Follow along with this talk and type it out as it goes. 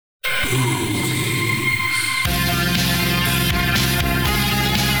Welcome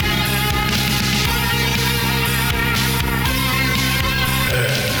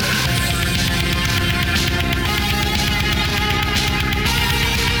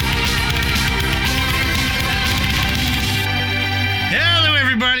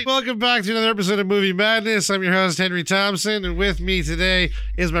back to another episode of Movie Madness. I'm your host, Henry Thompson, and with me today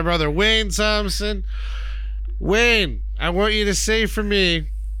is my brother, Wayne Thompson. Wayne, I want you to say for me,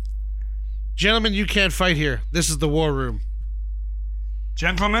 gentlemen, you can't fight here. This is the war room.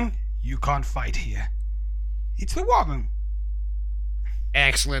 Gentlemen, you can't fight here. It's the war room.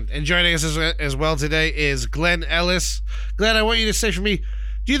 Excellent. And joining us as well today is Glenn Ellis. Glenn, I want you to say for me,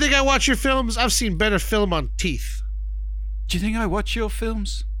 do you think I watch your films? I've seen better film on teeth. Do you think I watch your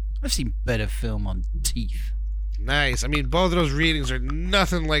films? I've seen better film on teeth. Nice. I mean, both of those readings are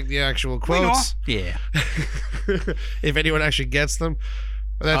nothing like the actual quotes. Yeah. If anyone actually gets them.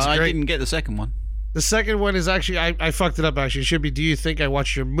 That's great. I didn't get the second one. The second one is actually, I fucked it up actually. It should be, do you think I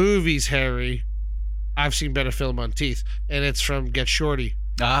watch your movies, Harry? I've seen better film on teeth. And it's from Get Shorty.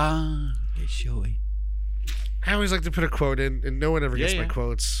 Get Shorty. I always like to put a quote in, and no one ever gets my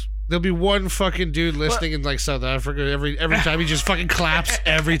quotes. There'll be one fucking dude listening in like South Africa every time he just fucking claps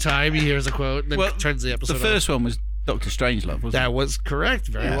every time he hears a quote and then turns the episode The first one was Dr. Strangelove, wasn't it? That was correct.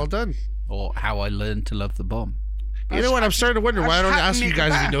 Very well done. Or How I Learned to Love the Bomb. You know what? I'm starting to wonder why I don't ask you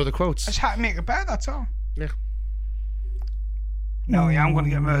guys if you know the quotes. I just had to make it better, that's all. Yeah. No, yeah, I'm going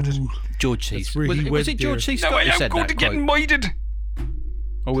to get murdered. George C. Was it George C. Scott who said that? No, I'm going to get murdered.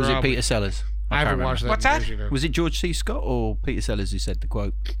 Or was it Peter Sellers? I haven't watched that. What's that? Was it George C. Scott or Peter Sellers who said the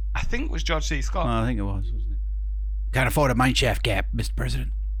quote? I think it was George C. Scott. I think it was, wasn't it? Can't afford a mine shaft gap, Mr.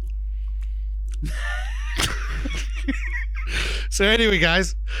 President. So anyway,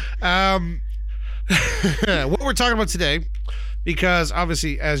 guys, what we're talking about today, because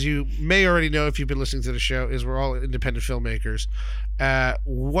obviously, as you may already know if you've been listening to the show, is we're all independent filmmakers.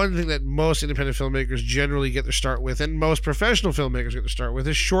 One thing that most independent filmmakers generally get their start with, and most professional filmmakers get their start with,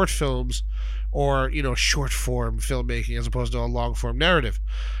 is short films or, short form filmmaking as opposed to a long form narrative.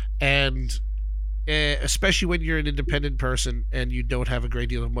 And especially when you're an independent person and you don't have a great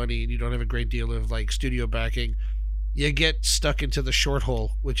deal of money and you don't have a great deal of like studio backing, you get stuck into the short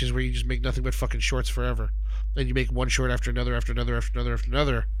hole, which is where you just make nothing but fucking shorts forever. And you make one short after another, after another, after another, after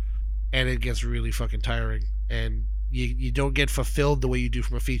another, and it gets really fucking tiring. And you don't get fulfilled the way you do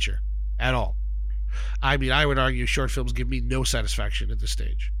from a feature at all. I mean, I would argue short films give me no satisfaction at this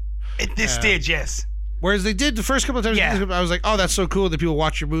stage. At this stage, yes. Whereas they did the first couple of times, I was like, oh, that's so cool that people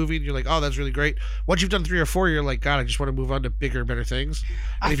watch your movie, and you're like, oh, that's really great. Once you've done 3 or 4, you're like, God, I just want to move on to bigger and better things.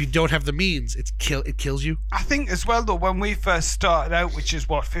 And if you don't have the means, it kills you. I think as well, though, when we first started out, which is,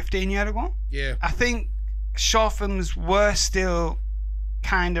 15 years ago? Yeah. I think short films were still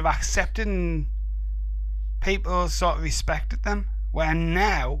kind of accepted and people sort of respected them, where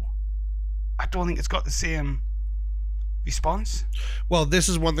now, I don't think it's got the same response. Well, this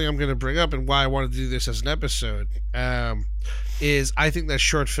is one thing I'm going to bring up and why I wanted to do this as an episode, is I think that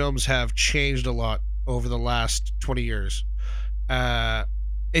short films have changed a lot over the last 20 years.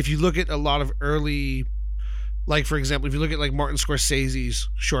 If you look at a lot of early, like for example, if you look at like Martin Scorsese's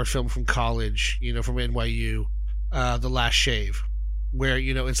short film from college, from NYU, The Last Shave, where,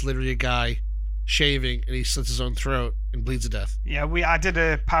 it's literally a guy shaving and he slits his own throat and bleeds to death. Yeah, I did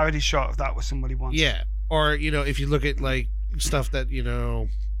a parody shot of that with somebody once. Yeah. Or, if you look at, like, stuff that,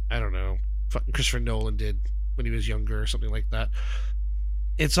 I don't know, Christopher Nolan did when he was younger or something like that.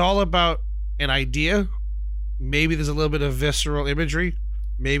 It's all about an idea. Maybe there's a little bit of visceral imagery.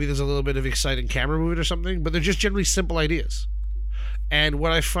 Maybe there's a little bit of exciting camera movement or something. But they're just generally simple ideas. And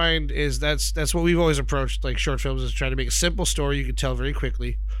what I find is that's what we've always approached, like, short films, is trying to make a simple story you can tell very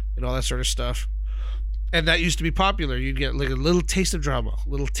quickly and all that sort of stuff. And that used to be popular. You'd get like a little taste of drama, a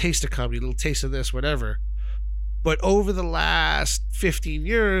little taste of comedy, a little taste of this, whatever. But over the last 15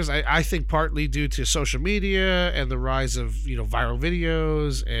 years, I think partly due to social media and the rise of, viral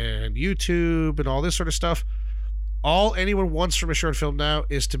videos and YouTube and all this sort of stuff, all anyone wants from a short film now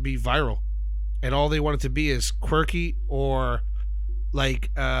is to be viral. And all they want it to be is quirky or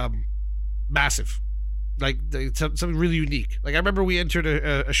like massive. Like something really unique. Like I remember we entered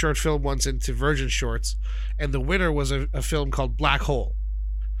a short film once into Virgin Shorts, and the winner was a film called Black Hole.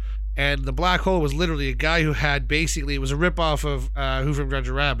 And the Black Hole was literally a guy who had basically, it was a ripoff of Who Framed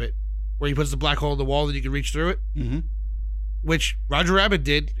Roger Rabbit, where he puts the black hole in the wall and you can reach through it, which Roger Rabbit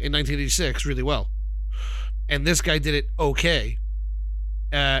did in 1986 really well. And this guy did it okay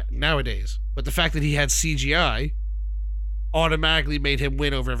nowadays. But the fact that he had CGI automatically made him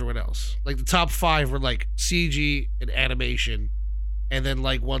win over everyone else. Like the top 5 were like CG and animation and then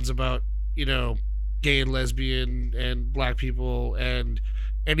like one's about, you know, gay and lesbian and black people and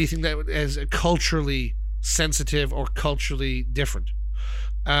anything that is culturally sensitive or culturally different,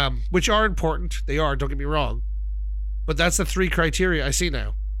 which are important. They are, don't get me wrong, but that's the 3 criteria I see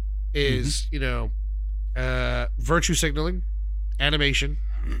now is, you know, virtue signaling, animation,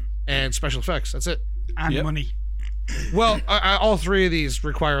 and special effects. That's it. And money. Well, all 3 of these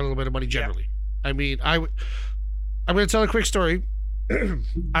require a little bit of money generally. I mean, I'm going to tell a quick story.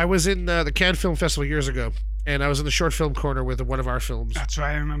 I was in the Cannes Film Festival years ago, and I was in the short film corner with one of our films. That's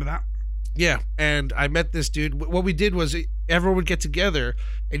right, I remember that. Yeah, and I met this dude. What we did was everyone would get together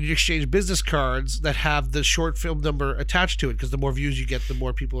and you'd exchange business cards that have the short film number attached to it, because the more views you get, the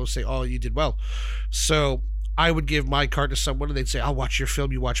more people will say, oh, you did well. So I would give my card to someone and they'd say, I'll watch your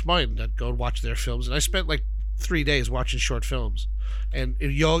film, you watch mine. And I'd go and watch their films. And I spent like 3 days watching short films. And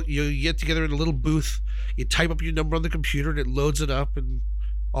you get together in a little booth, you type up your number on the computer and it loads it up and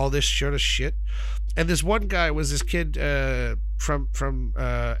all this sort of shit. And this one guy was this kid from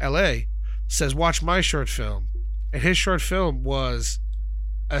LA, says, watch my short film. And his short film was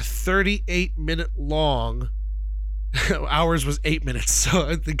a 38-minute long. Ours was 8 minutes.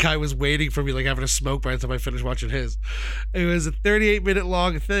 So the guy was waiting for me, like having a smoke by the time I finished watching his. It was a 38-minute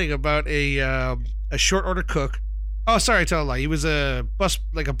long thing about a short order cook. Oh, sorry, I tell a lie. He was a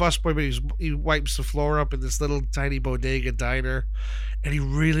busboy, but he wipes the floor up in this little tiny bodega diner, and he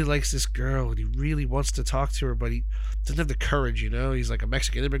really likes this girl, and he really wants to talk to her, but he doesn't have the courage, you know? He's like a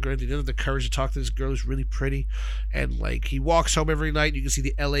Mexican immigrant. He doesn't have the courage to talk to this girl who's really pretty, and like he walks home every night. You can see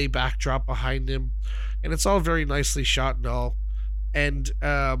the LA backdrop behind him, and it's all very nicely shot and all. And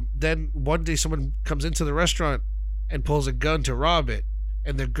then one day someone comes into the restaurant and pulls a gun to rob it,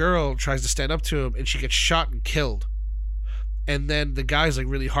 and the girl tries to stand up to him, and she gets shot and killed. And then the guy's like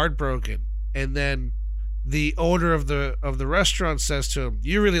really heartbroken. And then the owner of the restaurant says to him,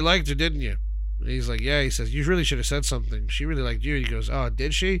 you really liked her, didn't you? And he's like, yeah. He says, you really should have said something. She really liked you. He goes, oh,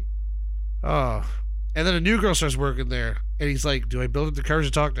 did she? Oh. And then a new girl starts working there. And he's like, do I build up the courage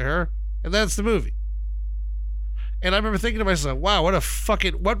to talk to her? And that's the movie. And I remember thinking to myself, wow,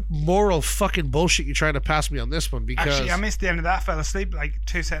 what moral fucking bullshit you trying to pass me on this one? Because actually, I missed the end of that. I fell asleep like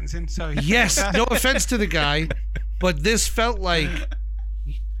 2 seconds in. So yes, no offense to the guy, but this felt like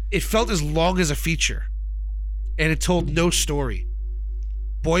it felt as long as a feature, and it told no story.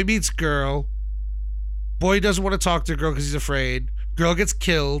 Boy meets girl. Boy doesn't want to talk to a girl because he's afraid. Girl gets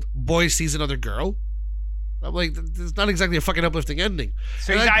killed. Boy sees another girl. I'm like, it's not exactly a fucking uplifting ending.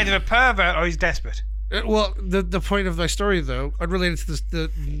 So he's either a pervert or he's desperate. Well, the point of my story, though, unrelated to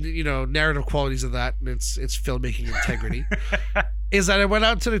the narrative qualities of that and its filmmaking integrity, is that I went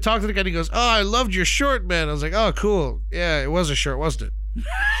out to talk to the guy and he goes, oh, I loved your short, man. I was like, oh, cool. Yeah, it was a short, wasn't it?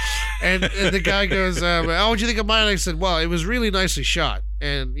 and the guy goes, oh, what'd you think of mine? I said, well, it was really nicely shot,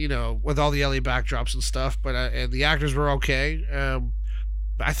 and, you know, with all the LA backdrops and stuff, but and the actors were okay.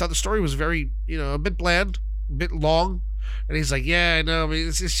 I thought the story was very, a bit bland, a bit long. And he's like, yeah, I know. I mean,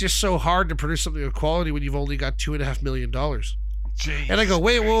 it's just so hard to produce something of quality when you've only got $2.5 million. Jeez, and I go,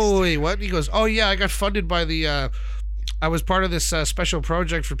 wait, what? And he goes, oh, yeah, I got funded by I was part of this special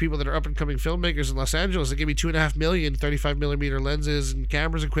project for people that are up-and-coming filmmakers in Los Angeles. They gave me $2.5 million, 35mm lenses and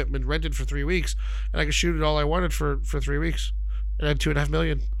cameras equipment rented for 3 weeks. And I could shoot it all I wanted for 3 weeks. And I had $2.5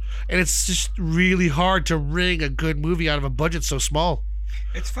 million. And it's just really hard to wring a good movie out of a budget so small.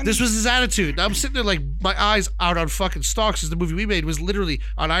 It's funny. This was his attitude. Now I'm sitting there like my eyes out on fucking stalks, because the movie we made was literally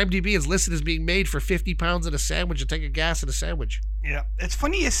on IMDb. It's listed as being made for 50 pounds and a sandwich, a tank of gas and a sandwich. Yeah, it's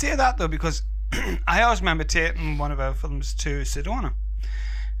funny you say that though, because I always remember taking one of our films to Sedona,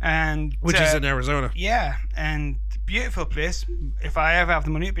 which is in Arizona. Yeah, and beautiful place. If I ever have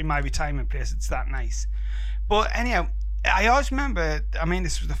the money, it'd be my retirement place. It's that nice. But anyhow, I always remember, I mean,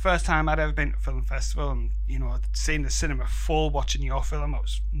 this was the first time I'd ever been to a film festival, and, seeing the cinema full watching your film, it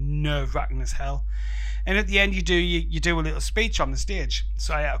was nerve-wracking as hell. And at the end, you do a little speech on the stage.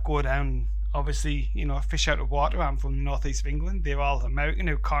 So I had to go down, obviously, fish out of water. I'm from the northeast of England. They're all American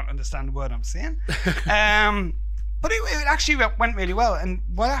who can't understand the word I'm saying. But it actually went really well. And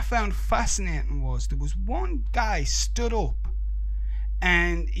what I found fascinating was there was one guy stood up,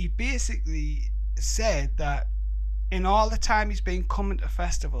 and he basically said that in all the time he's been coming to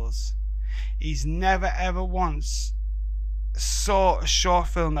festivals, he's never ever once saw a short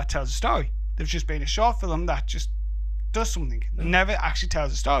film that tells a story. There's just been a short film that just does something, never actually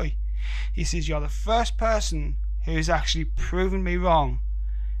tells a story. He says, you're the first person who's actually proven me wrong,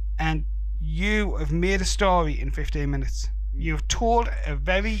 and you have made a story in 15 minutes. You've told a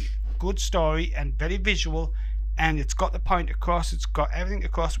very good story and very visual and it's got the point across, it's got everything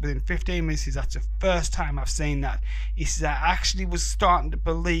across within 15 minutes. He says, that's the first time I've seen that. He says, I actually was starting to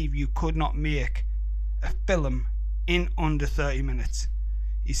believe you could not make a film in under 30 minutes.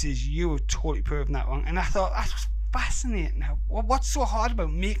 He says, you have totally proven that wrong. And I thought, that was fascinating. Now, what's so hard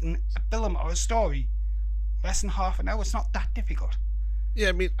about making a film or a story less than half an hour? It's not that difficult. Yeah,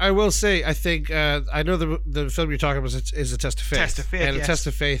 I mean, I will say, I think, I know the film you're talking about is A Test of Faith. Test of Faith, and yes. A Test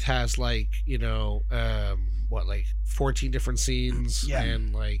of Faith has, like, 14 different scenes Yeah.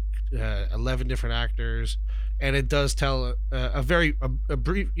 and, 11 different actors. And it does tell a very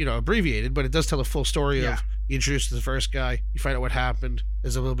abbreviated, but it does tell a full story Yeah. of you introduce the first guy, you find out what happened,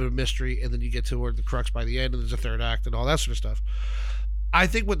 there's a little bit of mystery, and then you get toward the crux by the end, and there's a third act and all that sort of stuff. I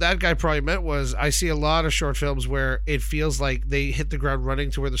think what that guy probably meant was I see a lot of short films where it feels like they hit the ground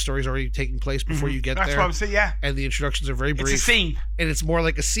running to where the story's already taking place before you get That's there. what I'm saying, yeah. And the introductions are very brief. It's a scene. And it's more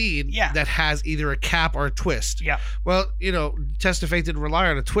like a scene Yeah. that has either a cap or a twist. Yeah. Well, Test of Faith didn't rely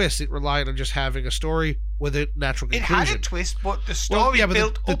on a twist. It relied on just having a story with a natural It conclusion. had a twist, but the story but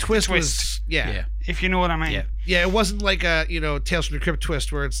built the up twist the twist. was Yeah. If you know what I mean. Yeah. Yeah, it wasn't like a Tales from the Crypt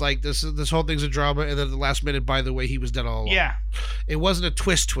twist where it's like this whole thing's a drama, and then at the last minute, by the way, he was dead all along. Yeah. It wasn't a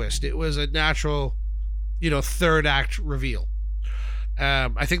twist. It was a natural, third act reveal.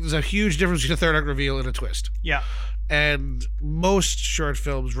 I think there's a huge difference between a third act reveal and a twist. Yeah. And most short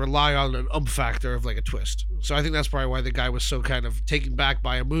films rely on an factor of like a twist. So I think that's probably why the guy was so kind of taken back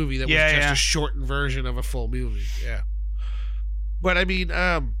by a movie that was just a shortened version of a full movie. Yeah. But I mean,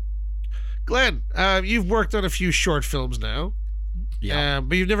 Glenn, you've worked on a few short films now. Yeah.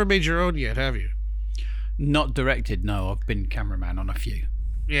 But you've never made your own yet, have you? Not directed, no. I've been cameraman on a few.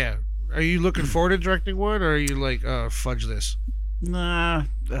 Yeah. Are you looking forward to directing one, or are you like, oh, fudge this? Nah.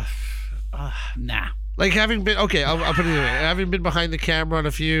 Nah. Like having been, okay, I'll put it this way. Having been behind the camera on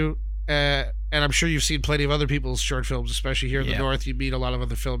a few, and I'm sure you've seen plenty of other people's short films, especially here in the North. You meet a lot of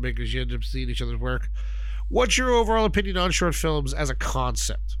other filmmakers. You end up seeing each other's work. What's your overall opinion on short films as a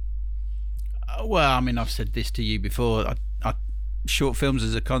concept? Well, I mean, I've said this to you before. Short films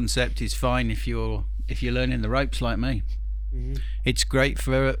as a concept is fine if you're learning the ropes like me. Mm-hmm. It's great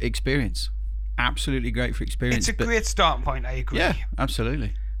for experience. Absolutely great for experience. It's a great starting point, I agree. Yeah,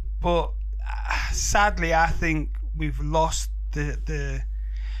 absolutely. But sadly, I think we've lost when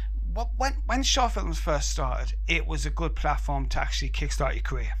short films first started, it was a good platform to actually kickstart your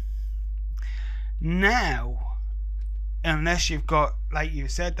career. Now, unless you've got, like you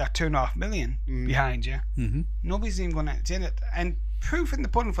said, that 2.5 million behind you, nobody's even going to entertain it. And proof in the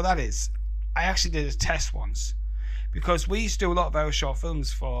pudding for that is, I actually did a test once, because we used to do a lot of our short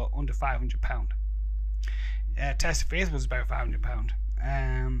films for under £500. Test of Faith was about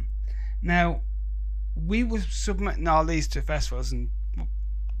 £500. Now, we were submitting all these to festivals and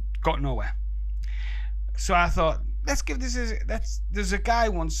got nowhere. So I thought, let's give this there's a guy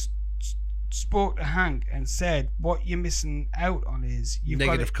once spoke to Hank and said, what you're missing out on is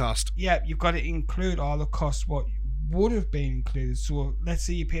Negative cost. Yeah, you've got to include all the costs what would have been included. So let's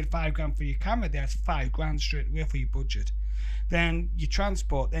say you paid $5,000 for your camera, that's $5,000 straight away for your budget. Then your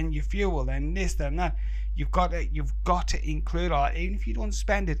transport, then your fuel, then this, then that. You've got to include all, even if you don't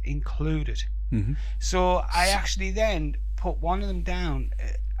spend it, include it. So I actually then put one of them down.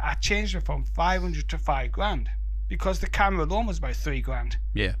 I changed it from 500 to $5,000 because the camera alone was about $3,000.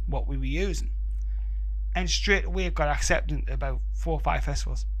 Yeah. What we were using, and straight away it got accepted at about 4 or 5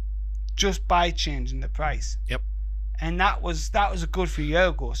 festivals, just by changing the price. Yep. And that was a good few years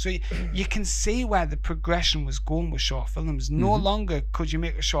ago. So you can see where the progression was going with short films. No longer could you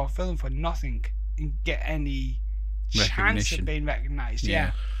make a short film for nothing and get any chance of being recognized.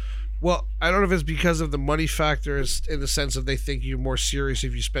 Yeah. Well, I don't know if it's because of the money factors in the sense of they think you're more serious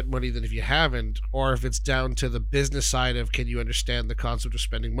if you spent money than if you haven't, or if it's down to the business side of can you understand the concept of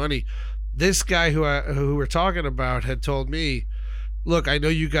spending money. This guy who we're talking about had told me, look, I know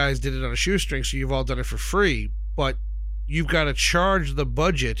you guys did it on a shoestring, so you've all done it for free, but you've got to charge the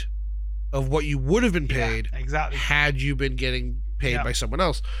budget of what you would have been paid had you been getting paid by someone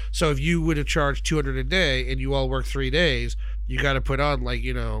else. So if you would have charged $200 a day and you all work 3 days, you got to put on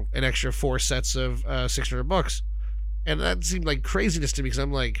an extra 4 sets of $600, and that seemed like craziness to me because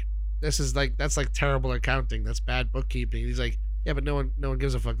I'm like, that's like terrible accounting. That's bad bookkeeping. He's like, yeah, but no one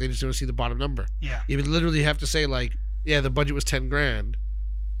gives a fuck. They just want to see the bottom number. Yeah, you would literally have to say like, yeah, the budget was $10,000.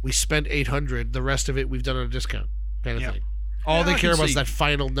 We spent $800. The rest of it we've done on a discount, kind of thing. All they care about is that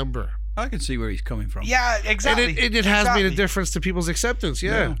final number. I can see where he's coming from. Yeah, exactly. And it has made a difference to people's acceptance.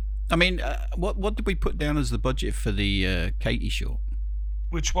 Yeah. I mean, what did we put down as the budget for the Katie short?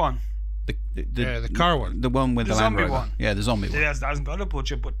 Which one? The car one. The one with the Land zombie Rover. one. Yeah, the zombie one. It hasn't got a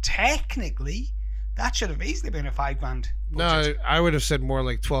budget, but technically, That should have easily been a $5,000 No, budget. I would have said more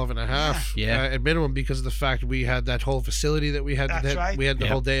like 12 and a half Yeah. at minimum, because of the fact we had that whole facility that we had. That's right. We had the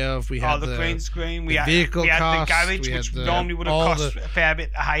Yeah. whole day of. We All had the green screen. We the had, vehicle we had cost, the garage, we had which the- normally would have all cost the- a fair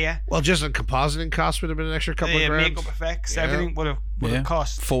bit higher. Well, just a compositing cost would have been an extra couple of grand Makeup effects, Yeah. everything would have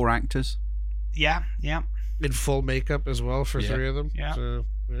cost. 4 actors. Yeah. in full makeup as well for Yeah. 3 of them. Yeah. So,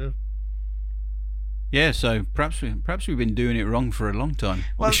 yeah. Yeah, so perhaps we've been doing it wrong for a long time.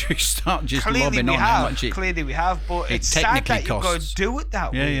 Well, we should start just Clearly lobbing we on how have. much it. Clearly we have, but it it's sad technically that you've got costs. to do it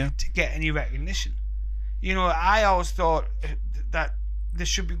that Yeah, way yeah. to get any recognition. You know, I always thought that this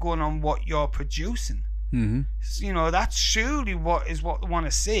should be going on what you're producing. Mhm. You know, that's surely what they want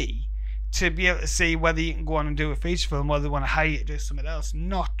to see, to be able to see whether you can go on and do a feature film, whether they want to hire you to do something else,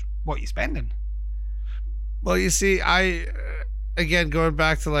 not what you're spending. Well, you see, again, going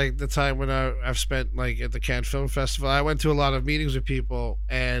back to like the time when I've spent like at the Cannes Film Festival, I went to a lot of meetings with people,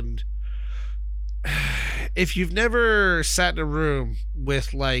 and if you've never sat in a room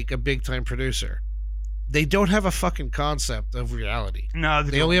with like a big time producer, they don't have a fucking concept of reality. No,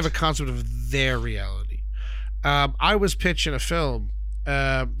 They only have a concept of their reality. I was pitching a film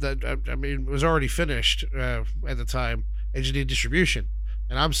that I mean was already finished at the time, and just needed distribution.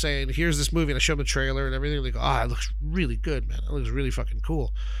 And I'm saying, here's this movie, and I show them the trailer and everything. They go, it looks really good, man. It looks really fucking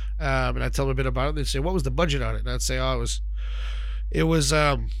cool. And I tell them a bit about it. And they'd say, what was the budget on it? And I'd say, it was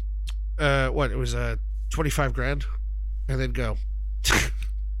 25 grand. And they'd go,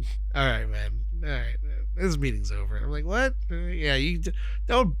 all right, man. All right, this meeting's over. And I'm like, what? Yeah, you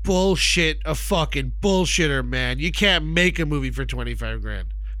don't bullshit a fucking bullshitter, man. You can't make a movie for 25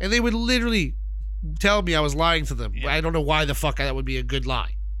 grand. And they would literally tell me I was lying to them. Yeah. I don't know why the fuck that would be a good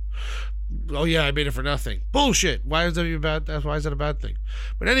lie. Oh yeah, I made it for nothing. Bullshit. Why is that even bad? Why is that a bad thing?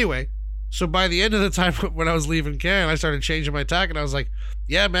 But anyway, so by the end of the time when I was leaving Cannes, I started changing my tack, and I was like,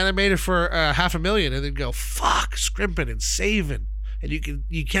 yeah, man, I made it for $500,000. And they'd go, fuck, scrimping and saving, and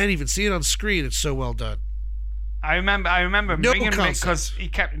you can't even see it on screen. It's so well done. I remember him No ringing me concept. because he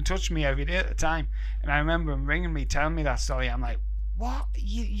kept in touch with me every day at the time, and I remember him ringing me, telling me that story. I'm like, what?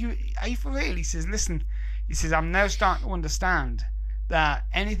 You are you for real? He says, listen, I'm now starting to understand that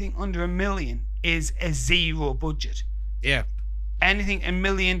anything under $1 million is a zero budget. Yeah. Anything $1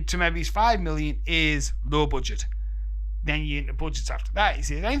 million to maybe $5 million is low budget. Then you into budgets after that. He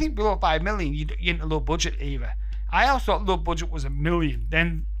says anything below $5 million, you into low budget era. I always thought low budget was $1 million.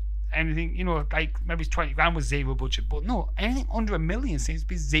 Then anything, you know, like maybe 20 grand was zero budget. But no, anything under $1 million seems to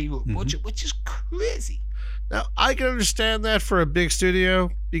be zero budget, which is crazy. Now, I can understand that for a big studio,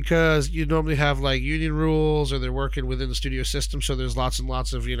 because you normally have like union rules, or they're working within the studio system. So there's lots and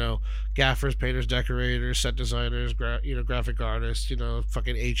lots of, gaffers, painters, decorators, set designers, graphic artists,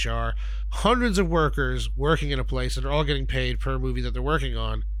 fucking HR, hundreds of workers working in a place, and they're all getting paid per movie that they're working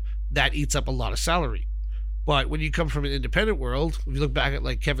on. That eats up a lot of salary. But when you come from an independent world, if you look back at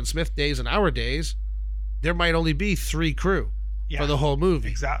like Kevin Smith days and our days, there might only be 3 crew for the whole movie.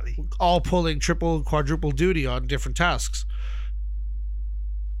 Exactly. All pulling triple, quadruple duty on different tasks.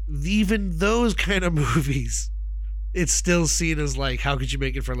 Even those kind of movies, it's still seen as like, how could you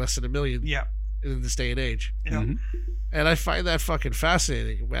make it for less than $1 million Yeah. in this day and age? Yeah. And I find that fucking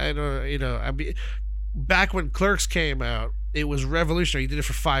fascinating. I don't, I mean, back when Clerks came out, it was revolutionary. He did it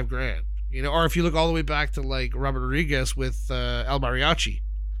for $5 grand. Or if you look all the way back to like Robert Rodriguez with El Mariachi,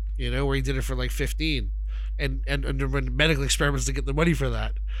 where he did it for like 15. And run medical experiments to get the money for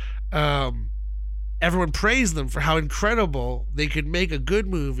that. Everyone praised them for how incredible they could make a good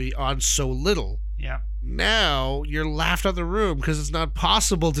movie on so little. Yeah. Now you're laughed out the room because it's not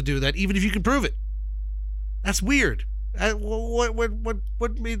possible to do that, even if you can prove it. That's weird.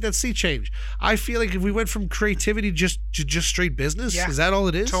 What made that sea change? I feel like if we went from creativity just straight business, is that all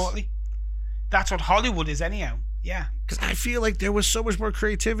it is? Totally. That's what Hollywood is anyhow. Yeah. Because I feel like there was so much more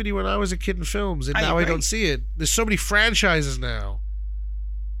creativity when I was a kid in films, and now I agree. don't see it. There's so many franchises now.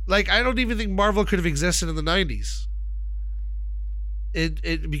 Like, I don't even think Marvel could have existed in the 90s.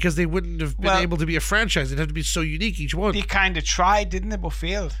 Because they wouldn't have been able to be a franchise. It'd have to be so unique, each one. They kind of tried, didn't they, but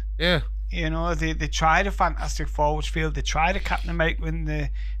failed. Yeah. They tried a Fantastic Four, which failed. They tried a Captain America in the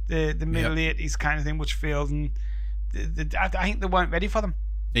middle 80s kind of thing, which failed. And I think they weren't ready for them.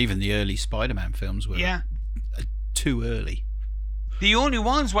 Even the early Spider-Man films were too early. The only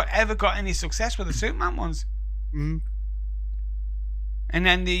ones what ever got any success were the Superman ones. Mm-hmm. And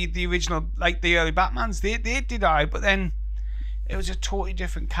then the original, like the early Batmans, they did all right, but then it was a totally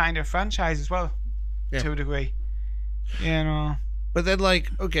different kind of franchise as well, to a degree. But then, like,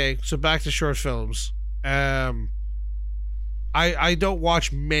 okay, so back to short films. I don't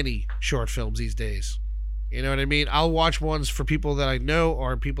watch many short films these days. You know what I mean? I'll watch ones for people that I know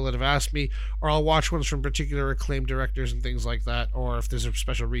or people that have asked me, or I'll watch ones from particular acclaimed directors and things like that, or if there's a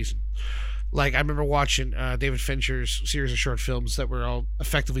special reason. Like, I remember watching David Fincher's series of short films that were all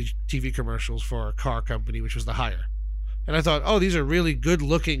effectively TV commercials for a car company, which was The Hire. And I thought, oh, these are really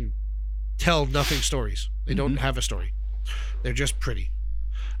good-looking, tell-nothing stories. They don't have a story. They're just pretty.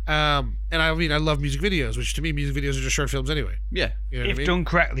 And I mean, I love music videos, which to me, music videos are just short films anyway. Yeah. You know what If I mean? done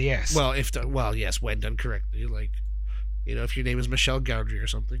correctly, yes. Well, yes, when done correctly. Like, you know, if your name is Michelle Goudry or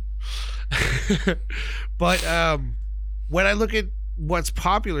something. But when I look at what's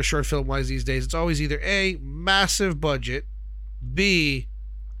popular short film wise these days, it's always either A, massive budget, B,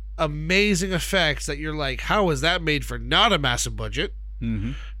 amazing effects that you're like, how was that made for not a massive budget?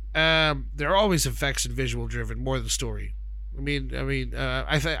 Mm-hmm. They're always effects and visual driven more than story.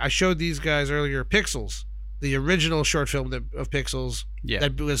 I showed these guys earlier Pixels, the original short film of Pixels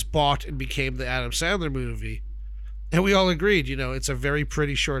that was bought and became the Adam Sandler movie. And we all agreed, you know, it's a very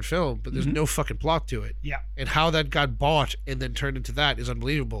pretty short film, but there's no fucking plot to it. Yeah. And how that got bought and then turned into that is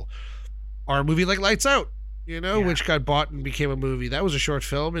unbelievable. Or a movie like Lights Out, you know, which got bought and became a movie. That was a short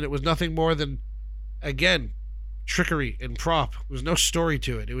film, and it was nothing more than, again, trickery and prop. There was no story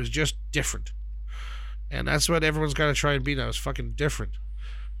to it. It was just different. And that's what everyone's got to try and be now, is fucking different.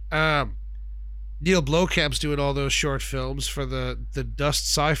 Neil Blomkamp's doing all those short films for the Dust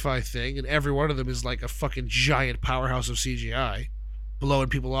Sci-Fi thing, and every one of them is like a fucking giant powerhouse of CGI, blowing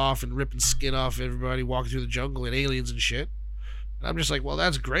people off and ripping skin off everybody walking through the jungle and aliens and shit. And I'm just like, well,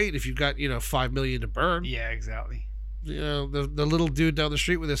 that's great if you've got, you know, $5 million to burn. Yeah, exactly. You know, the little dude down the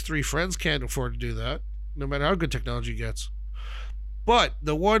street with his 3 friends can't afford to do that, no matter how good technology gets. But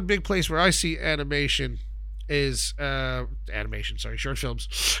the one big place where I see animation is short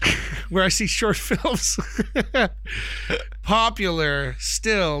films. Where I see short films popular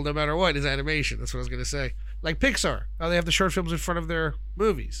still, no matter what, is animation. That's what I was going to say. Like Pixar, how they have the short films in front of their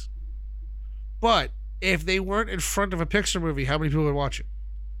movies. But if they weren't in front of a Pixar movie, how many people would watch it?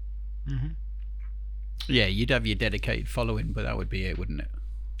 Mm-hmm. Yeah, you'd have your dedicated following, but that would be it, wouldn't it?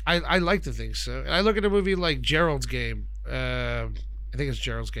 I like to think so. And I look at a movie like Gerald's Game. I think it's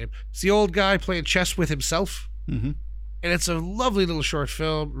Gerald's Game. It's the old guy playing chess with himself. Mm-hmm. And it's a lovely little short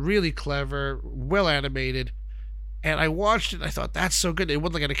film, really clever, well animated. And I watched it and I thought, that's so good. It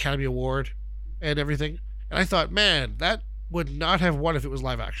won like an Academy Award and everything. And I thought, man, that would not have won if it was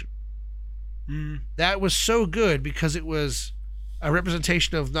live action. Mm. That was so good because it was a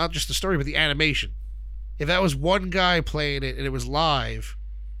representation of not just the story, but the animation. If that was one guy playing it and it was live,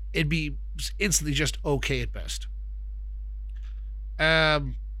 it'd be instantly just okay at best.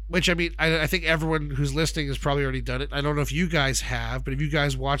 Which, I mean, I think everyone who's listening has probably already done it. I don't know if you guys have, but have you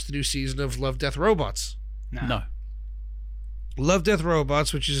guys watched the new season of Love, Death, Robots? No. Love, Death,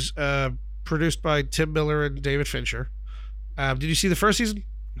 Robots, which is produced by Tim Miller and David Fincher. Did you see the first season?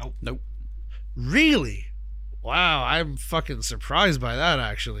 Nope. Really? Wow, I'm fucking surprised by that,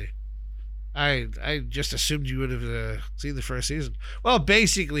 actually. I just assumed you would have seen the first season. Well,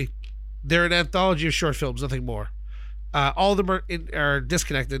 basically, they're an anthology of short films, nothing more. All of them are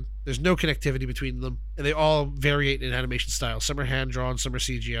disconnected. There's no connectivity between them, and they all variate in animation style. Some are hand-drawn, some are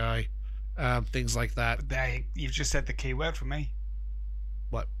CGI, things like that. But there, you've just said the key word for me.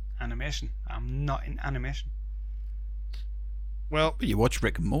 What? Animation. I'm not in animation. Well, But you watch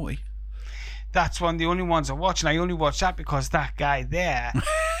Rick and Morty. That's one of the only ones I watch, and I only watch that because that guy there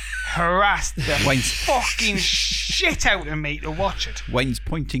harassed the Wayne's- fucking shit out of me to watch it. Wayne's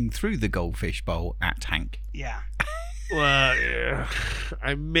pointing through the goldfish bowl at Hank. Yeah. well, yeah,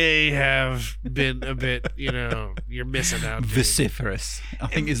 I may have been a bit, you're missing out. dude. Vociferous, I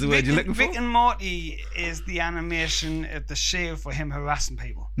think is the word you're looking for. Rick and Morty is the animation at the show for him harassing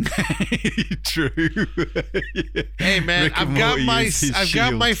people. True. Hey man, Rick and I've got Morty is his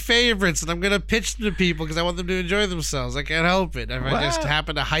got my shield. favorites, and I'm gonna pitch them to people because I want them to enjoy themselves. I can't help it. If I just Wow.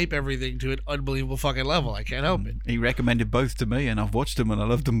 happen to hype everything to an unbelievable fucking level, I can't help it. He recommended both to me, and I've watched them, and I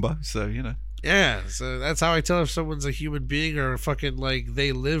loved them both. So Yeah, so that's how I tell if someone's a human being or a fucking like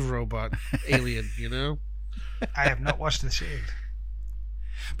they live robot alien. I have not watched The Shield.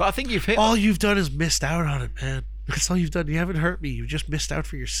 But I think you've hit. All you've done is missed out on it, man. That's all you've done. You haven't hurt me. You just missed out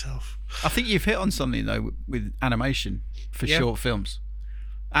for yourself. I think you've hit on something though with animation for Yeah. short films.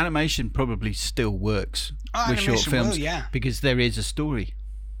 Animation probably still works with short Animation films will, yeah. because there is a story.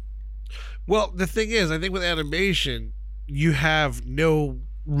 Well, the thing is, I think with animation, you have no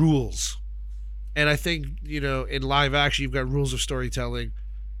rules. And I think, in live action, you've got rules of storytelling.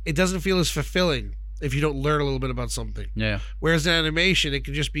 It doesn't feel as fulfilling if you don't learn a little bit about something. Yeah. Whereas in animation, it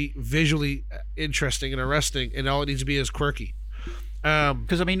can just be visually interesting and arresting, and all it needs to be is quirky.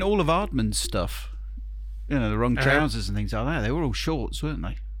 Because I mean, all of Aardman's stuff the wrong Uh-huh. trousers and things like that. They were all shorts, weren't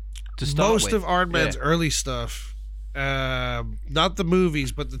they? To start Most with. of Aardman's Yeah. early stuff, not the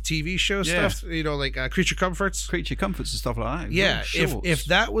movies, but the TV show Yeah. stuff, like Creature Comforts. Creature Comforts and stuff like that. It was Yeah, all shorts. if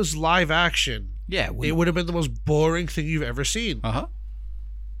that was live action, yeah, it would have been the most boring thing you've ever seen. Uh huh.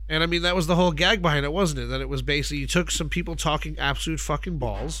 And I mean, that was the whole gag behind it, wasn't it? That it was basically you took some people talking absolute fucking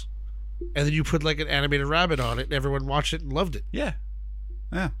balls, and then you put like an animated rabbit on it, and everyone watched it and loved it. Yeah.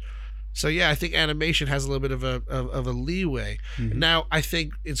 Yeah. So yeah, I think animation has a little bit of a leeway. Mhm. Now I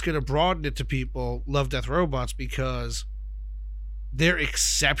think it's going to broaden it to people Love, Death, Robots because they're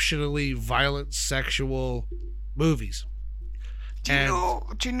exceptionally violent, sexual movies. Do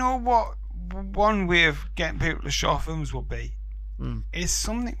you know what one way of getting people to show films will be? Mm. Is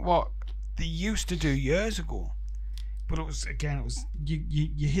something what they used to do years ago, but it was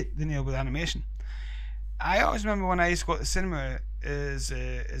you hit the nail with animation. I always remember when I used to go to the cinema as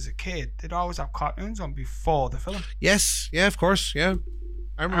a kid, they'd always have cartoons on before the film. Yes, yeah, of course, yeah.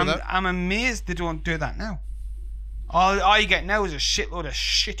 I remember that. I'm amazed they don't do that now. All you get now is a shitload of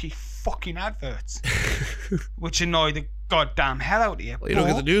shitty fucking adverts, which annoy the goddamn hell out of you. Well, you don't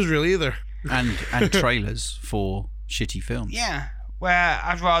get the newsreel either. And trailers for shitty films. Yeah, where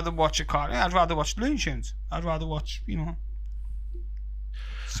I'd rather watch a cartoon. I'd rather watch Looney Tunes. I'd rather watch,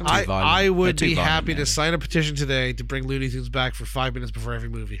 something. violent. I would They're too be violent, happy to yeah. sign a petition today to bring Looney Tunes back for 5 minutes before every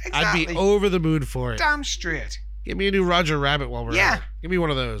movie. I'd be Exactly. over the moon for it. Damn straight. Give me a new Roger Rabbit while we're Yeah. at it. Give me one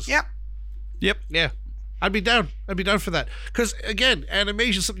of those. Yep. Yep. Yeah. I'd be down. I'd be down for that. Because, again,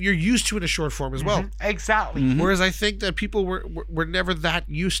 animation is something you're used to in a short form as well. Mhm. Exactly. Mhm. Whereas I think that people were never that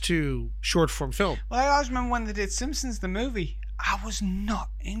used to short form film. Well, I always remember when they did Simpsons the movie. I was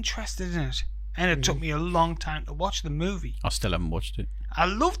not interested in it, and it took me a long time to watch the movie. I still haven't watched it. I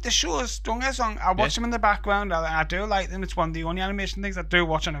loved the shows. Don't get us wrong. I watch them in the background. I do like them. It's one of the only animation things I do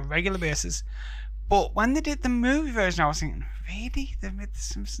watch on a regular basis. But when they did the movie version, I was thinking, really? They made the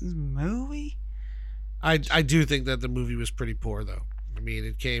Simpsons movie? I do think that the movie was pretty poor, though. I mean,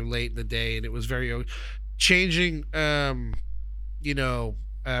 it came late in the day, and it was very changing. Rainier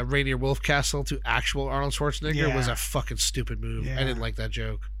Wolfcastle to actual Arnold Schwarzenegger was Yeah. a fucking stupid move. Yeah. I didn't like that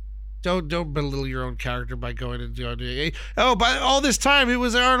joke. Don't belittle your own character by going and doing. Oh, by all this time it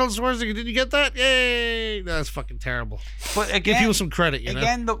was Arnold Schwarzenegger. Did you get that? Yay! No, that's fucking terrible. But Give again, people some credit, you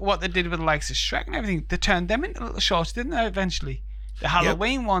know. look what they did with the likes of Shrek and everything. They turned them into little shorts, didn't they? Eventually, the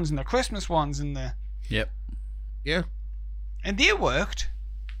Halloween ones and the Christmas ones and Yep. Yeah. and they worked.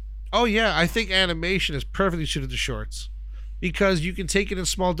 Oh yeah, I think animation is perfectly suited to shorts because you can take it in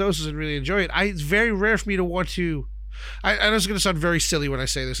small doses and really enjoy it. It's very rare for me to want to. I know it's going to sound very silly when I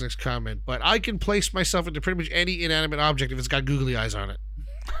say this next comment, but I can place myself into pretty much any inanimate object if it's got googly eyes on it.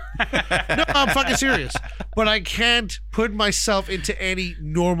 No, I'm fucking serious. But I can't put myself into any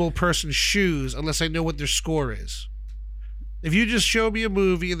normal person's shoes unless I know what their score is. If you just show me a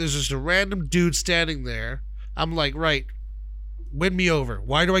movie and there's just a random dude standing there, I'm like, right, win me over.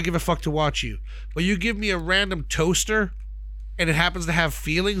 Why do I give a fuck to watch you? But you give me a random toaster and it happens to have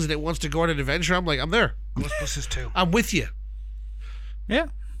feelings and it wants to go on an adventure, I'm like, I'm there. Ghostbusters 2. I'm with you. Yeah.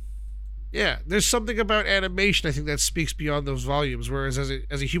 Yeah, there's something about animation I think that speaks beyond those volumes. Whereas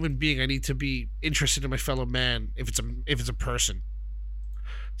as a human being, I need to be interested in my fellow man if it's a person.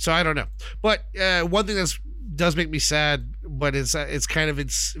 So I don't know. But one thing does make me sad, but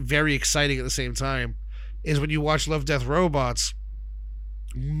it's very exciting at the same time, is when you watch Love, Death, Robots.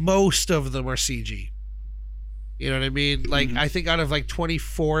 Most of them are CG. You know what I mean? Like I think out of like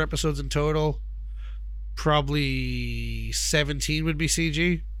 24 episodes in total, probably 17 would be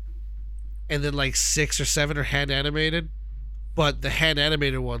CG. And then like 6 or 7 are hand animated, but the hand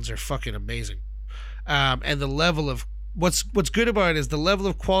animated ones are fucking amazing. And the level of what's good about it is the level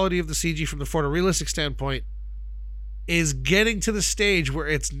of quality of the CG from the photorealistic standpoint is getting to the stage where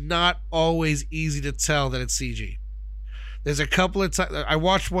it's not always easy to tell that it's CG. There's a couple of times I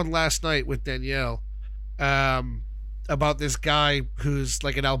watched one last night with Danielle about this guy who's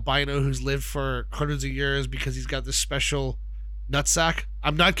like an albino who's lived for hundreds of years because he's got this special nutsack.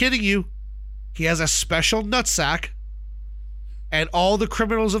 I'm not kidding you. He has a special nutsack, and all the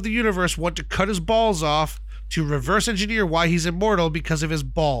criminals of the universe want to cut his balls off to reverse engineer why he's immortal because of his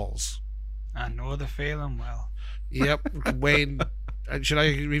balls. I know the feeling well. Yep. Wayne, should I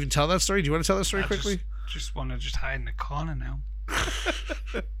even tell that story? Do you want to tell that story quickly? Just want to just hide in the corner now.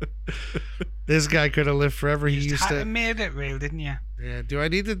 This guy could have lived forever. He used to. made it real, didn't you? Yeah. Do I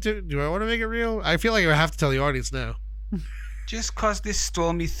need to do I want to make it real? I feel like I have to tell the audience now. Just cause this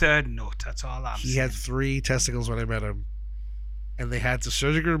stole me third note, that's all I'm He saying. had 3 testicles when I met him, and they had to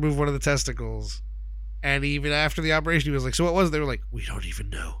surgically remove one of the testicles. And even after the operation, he was like, "So what was it?" They were like, "We don't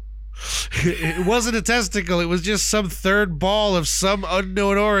even know." It wasn't a testicle. It was just some third ball of some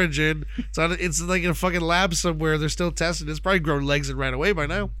unknown origin. It's like in a fucking lab somewhere. They're still testing. It's probably grown legs and ran away by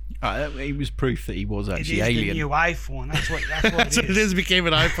now. It was proof that he was It actually is alien. the new iPhone. That's what That's what it is. Became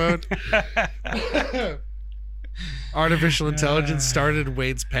an iPhone. Artificial intelligence started in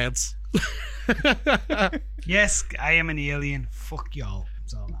Wade's pants. Yes, I am an alien. Fuck y'all.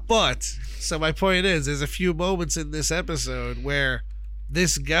 That's all I'm- But, so my point is, there's a few moments in this episode where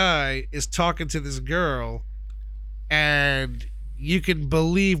this guy is talking to this girl, and you can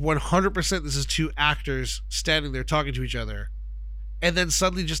believe 100% this is two actors standing there talking to each other. And then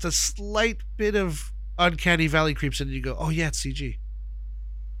suddenly just a slight bit of uncanny valley creeps in, and you go, oh yeah, it's CG.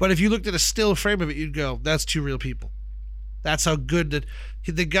 But if you looked at a still frame of it, you'd go, that's two real people. That's how good that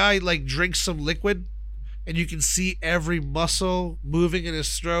the guy like drinks some liquid, and you can see every muscle moving in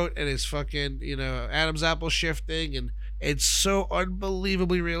his throat and his fucking, Adam's apple shifting, and it's so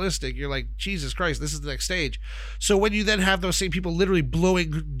unbelievably realistic. You're like, Jesus Christ, this is the next stage. So when you then have those same people literally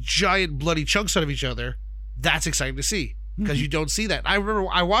blowing giant bloody chunks out of each other, that's exciting to see, because you don't see that. I remember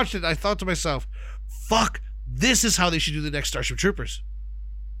I watched it and I thought to myself, fuck, this is how they should do the next Starship Troopers.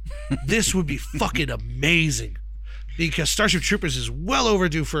 This would be fucking amazing. Because Starship Troopers is well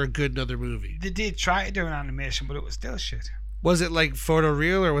overdue for a good another movie. They did try to do an animation, but it was still shit. Was it like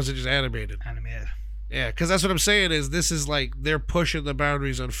photoreal or was it just animated? Animated. Yeah, because that's what I'm saying is this is like they're pushing the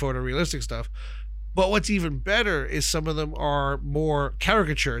boundaries on photorealistic stuff. But what's even better is some of them are more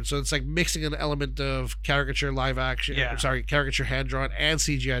caricatured. So it's like mixing an element of caricature live action, caricature hand drawn and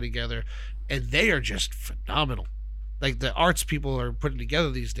CGI together. And they are just phenomenal. Like the arts people are putting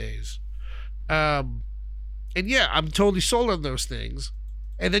together these days. And yeah, I'm totally sold on those things.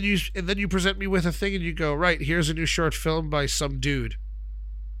 And then you present me with a thing and you go, right, here's a new short film by some dude.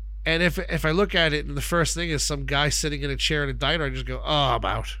 And if I look at it and the first thing is some guy sitting in a chair in a diner, I just go, oh, I'm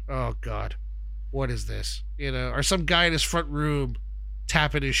out. Oh God, what is this? Or some guy in his front room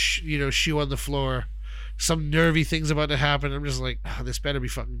tapping his shoe on the floor. Some nervy thing's about to happen. I'm just like, oh, this better be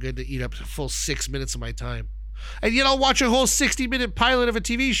fucking good to eat up a full 6 minutes of my time. And yet I'll watch a whole 60-minute pilot of a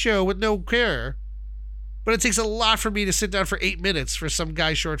TV show with no care. But it takes a lot for me to sit down for 8 minutes for some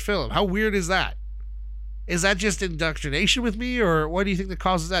guy's short film. How weird is that? Is that just indoctrination with me, or what do you think that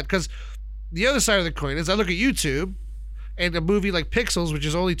causes that? Because the other side of the coin is I look at YouTube, and a movie like Pixels, which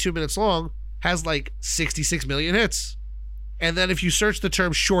is only 2 minutes long, has like 66 million hits. And then if you search the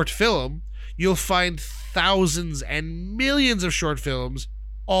term short film, you'll find thousands and millions of short films,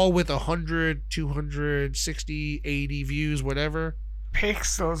 all with 100, 260, 80 views, whatever.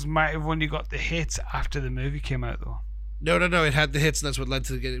 Pixels might have only got the hits after the movie came out, though. No. It had the hits, and that's what led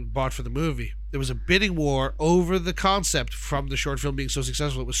to getting bought for the movie. There was a bidding war over the concept from the short film being so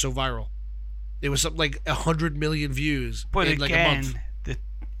successful. It was so viral. It was something like 100 million views in like a month.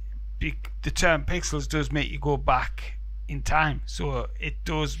 The term pixels does make you go back in time. So it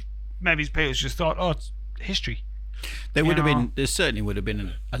does. Maybe people just thought, oh, it's history. There certainly would have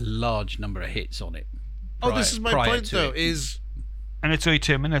been a large number of hits on it. This is my point, though, is... And it's only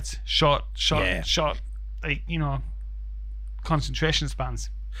 2 minutes. Short, like, concentration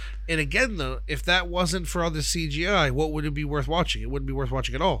spans. And again, though, if that wasn't for all the CGI, what would it be worth watching? It wouldn't be worth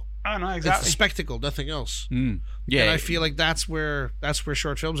watching at all. Oh, no, exactly. It's a spectacle, nothing else. Yeah. And I feel like that's where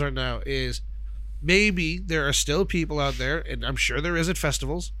short films are now, is maybe there are still people out there, and I'm sure there is at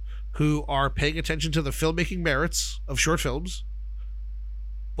festivals, who are paying attention to the filmmaking merits of short films.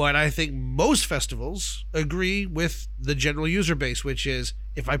 But I think most festivals agree with the general user base, which is,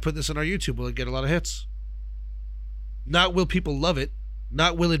 if I put this on our YouTube, will it get a lot of hits? Not will people love it.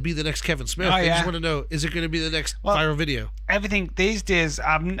 Not will it be the next Kevin Smith. I just want to know, is it going to be the next viral video? Everything these days,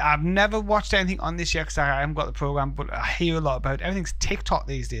 I've never watched anything on this yet because I haven't got the program, but I hear a lot about it. Everything's TikTok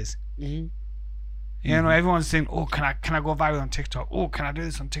these days. Mm-hmm. Everyone's saying, oh, can I go viral on TikTok? Oh, can I do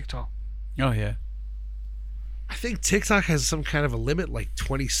this on TikTok? Oh, yeah. I think TikTok has some kind of a limit, like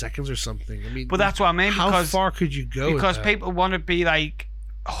 20 seconds or something. I mean, but that's what I mean. How far could you go? Because people want to be like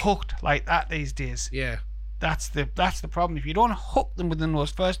hooked like that these days. Yeah. That's the problem. If you don't hook them within those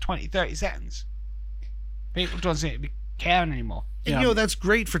first 20, 30 seconds, people don't seem to be caring anymore. And that's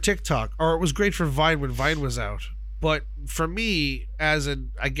great for TikTok, or it was great for Vine when Vine was out. But for me, as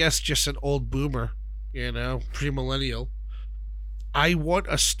I guess just an old boomer, pre-millennial, I want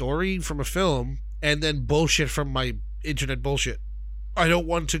a story from a film and then bullshit from my internet bullshit. I don't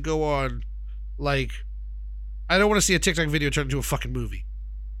want to go on, I don't want to see a TikTok video turn into a fucking movie.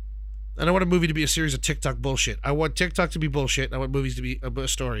 I don't want a movie to be a series of TikTok bullshit. I want TikTok to be bullshit, and I want movies to be a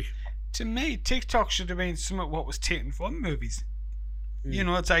story. To me, TikTok should have been some of what was taken from movies. You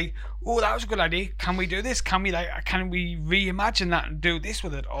know, it's like, oh, that was a good idea. Can we do this? Can we reimagine that and do this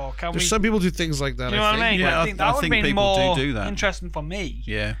with it? Or can There's some people do things like that. You know what I mean? Yeah, I think that I would think have been people more do that. interesting for me,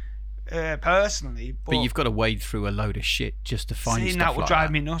 Yeah. personally. But you've got to wade through a load of shit just to find seeing stuff that would like drive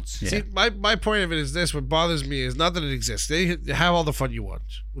that. me nuts. Yeah. See, my point of it is this: what bothers me is not that it exists. They have all the fun you want.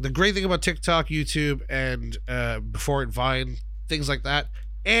 The great thing about TikTok, YouTube, and before it Vine, things like that,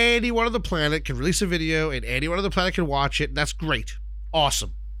 anyone on the planet can release a video, and anyone on the planet can watch it. And that's great,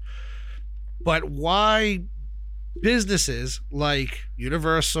 awesome. But why businesses like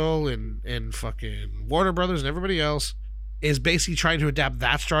Universal and fucking Warner Brothers and everybody else is basically trying to adapt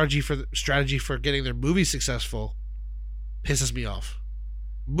that strategy for getting their movies successful pisses me off.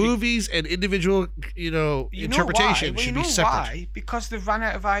 Movies and individual, interpretation should be separate. Why? Because they've run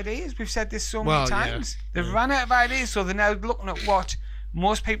out of ideas. We've said this so many Well, yeah. times. They've run out of ideas, so they're now looking at what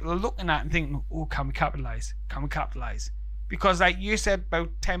most people are looking at and thinking, oh, can we capitalize? Can we capitalize? Because like you said about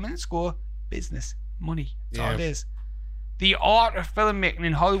 10 minutes ago, business, money. That's all it is. The art of filmmaking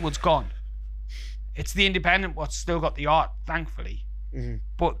in Hollywood's gone. It's the independent what's still got the art, thankfully. Mm-hmm.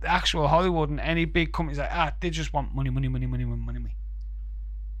 But the actual Hollywood and any big companies like they just want money.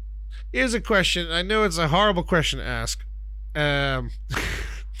 Here's a question. I know it's a horrible question to ask,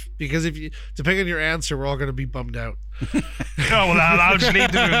 because depending on your answer, we're all going to be bummed out. Oh well, I'll just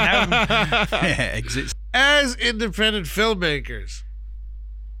leave the room now. Yeah, exits. As independent filmmakers,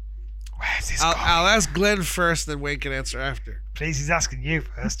 Where's this I'll ask Glenn first, then Wayne can answer after. Please, he's asking you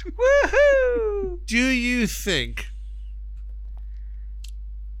first. Woohoo! Do you think?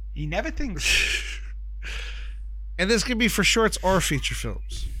 He never thinks. And this can be for shorts or feature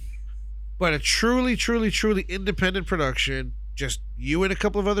films, but a truly, truly, truly independent production, just you and a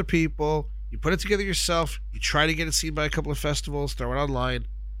couple of other people, you put it together yourself, you try to get it seen by a couple of festivals, throw it online.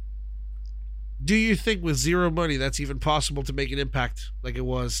 Do you think with zero money that's even possible to make an impact like it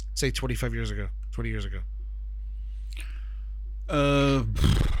was, say, 20 years ago? Oh,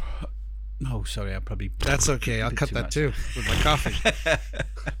 sorry, I probably... That's okay. I'll cut that too with my coffee.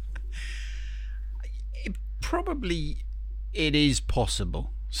 It is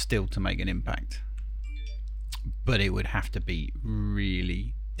possible still to make an impact, but it would have to be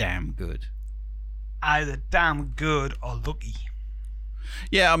really damn good. Either damn good or lucky.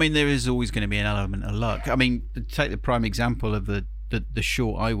 Yeah, I mean, there is always going to be an element of luck. I mean, take the prime example of the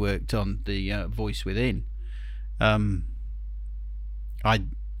short I worked on, the Voice Within. I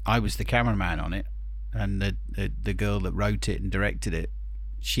was the cameraman on it, and the girl that wrote it and directed it,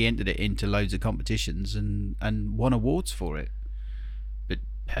 she entered it into loads of competitions and won awards for it. But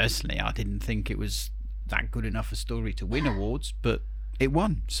personally, I didn't think it was that good enough a story to win awards, but it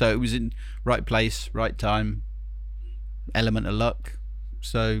won. So it was in right place, right time, element of luck.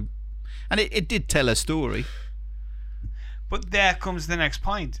 So, and it did tell a story. But there comes the next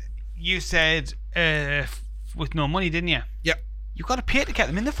point. You said with no money, didn't you? Yep. You've got to pay to get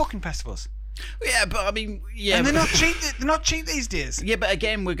them in the fucking festivals. Yeah, but I mean, yeah, and they're not cheap. They're not cheap these days. Yeah, but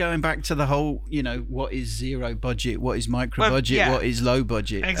again, we're going back to the whole, what is zero budget, what is micro budget, what is low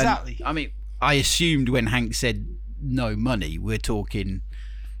budget. Exactly. And, I mean, I assumed when Hank said no money, we're talking,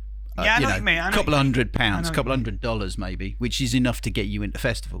 I know what you mean. a couple £100, couple $100 maybe, which is enough to get you into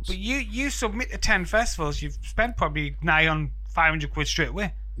festivals. But you submit to 10 festivals, you've spent probably nigh on 500 quid straight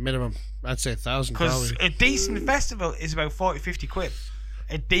away. Minimum. I'd say 1,000 Because probably. a decent festival is about 40-50 quid.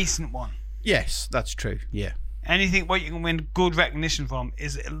 A decent one. Yes, that's true. Yeah. Anything what you can win good recognition from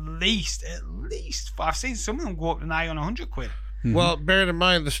is at least. I've seen some of them go up to nigh on 100 quid. Mm-hmm. Well, bearing in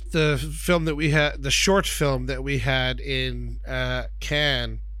mind the film that we had, the short film that we had in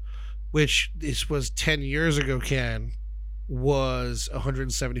Cannes, which this was 10 years ago, Cannes, was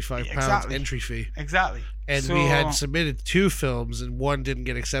 £175 entry fee. Exactly. And we had submitted 2 films and one didn't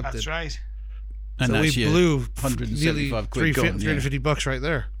get accepted. That's right. And so we blew 175 quid gone, $350 right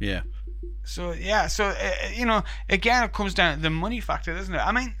there. Yeah. So again, it comes down to the money factor, doesn't it?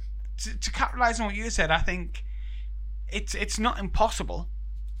 I mean, to capitalize on what you said, I think it's not impossible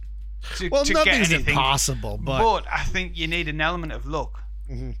to nothing's get anything impossible, but I think you need an element of luck,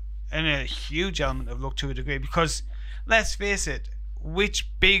 and a huge element of luck to a degree, because let's face it,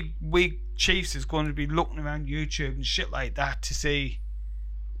 which big wig chiefs is going to be looking around YouTube and shit like that to see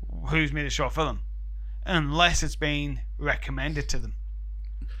who's made a short film, unless it's been recommended to them.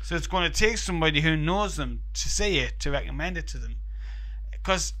 So it's going to take somebody who knows them to see it, to recommend it to them.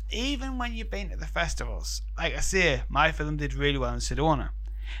 Because even when you've been to the festivals, like I say, my film did really well in Sedona.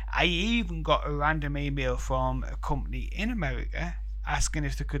 I even got a random email from a company in America asking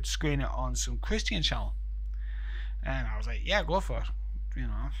if they could screen it on some Christian channel. And I was like, yeah, go for it.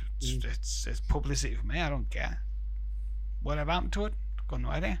 It's publicity for me, I don't care. Whatever happened to it? Got no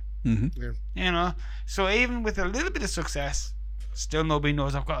idea. Mm-hmm. You know, so even with a little bit of success, still nobody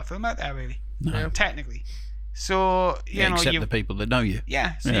knows I've got a film out there, really. No. Technically. So, you know, except the people that know you.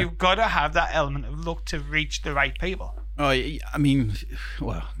 so you've got to have that element of luck to reach the right people. Oh, I mean,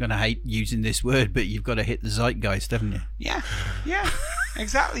 well, I'm gonna hate using this word, but you've got to hit the zeitgeist, haven't you? Yeah,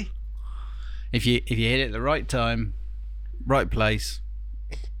 exactly. If you hit it at the right time, right place,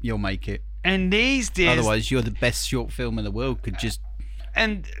 you'll make it. And these days, Otherwise, you're the best short film in the world. Could just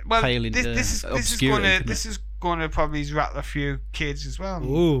pale into obscurity. This is going to probably rattle a few kids as well.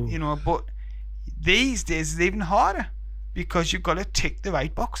 Ooh. You know, but these days it's even harder because you've got to tick the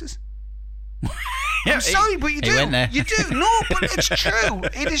right boxes. Yeah, I'm sorry, but you do. went there. You do. No, but it's true.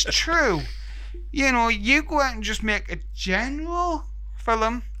 It is true. You know, you go out and just make a general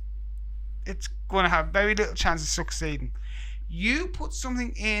film, it's going to have very little chance of succeeding. You put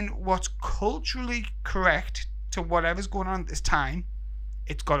something in what's culturally correct to whatever's going on at this time,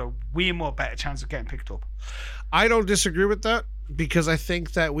 it's got a way more better chance of getting picked up. I don't disagree with that because I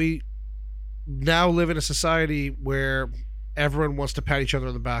think that we now live in a society where everyone wants to pat each other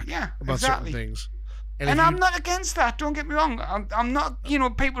on the back about certain things. And I'm not against that. Don't get me wrong. I'm not. You know,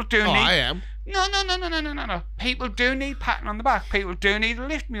 people do need. I am. No. People do need patting on the back. People do need to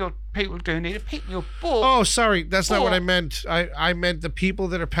lift me up. People do need to pick me up. But oh, sorry, that's not what I meant. I meant the people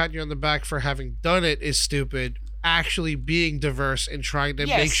that are patting you on the back for having done it is stupid. Actually, being diverse and trying to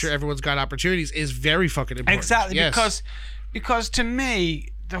make sure everyone's got opportunities is very fucking important. Exactly, yes. because to me,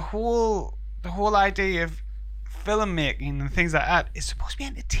 the whole idea of filmmaking and things like that is supposed to be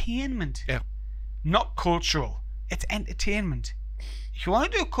entertainment. Yeah. Not cultural. It's entertainment. If you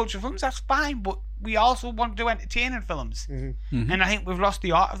want to do cultural films, that's fine, but we also want to do entertaining films. Mm-hmm. Mm-hmm. And I think we've lost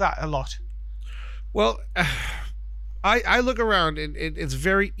the art of that a lot. Well, I look around and it's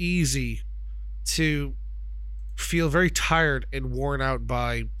very easy to feel very tired and worn out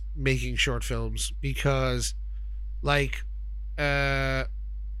by making short films because, like, not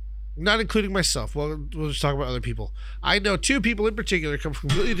including myself. Well, we'll just talk about other people. I know two people in particular come from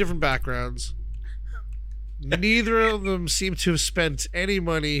completely different backgrounds. Neither of them seem to have spent any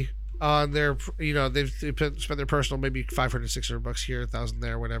money on their, you know, they've spent their personal maybe $500, $600 here, $1,000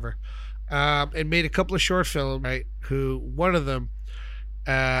 there, whatever, and made a couple of short films. Right? Who one of them?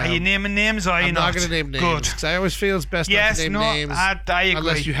 Are you naming names? Or are you I'm not going to name names. Good. Because I always feel it's best not to name names I agree.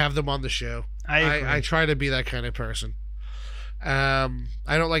 unless you have them on the show. I agree. I try to be that kind of person. I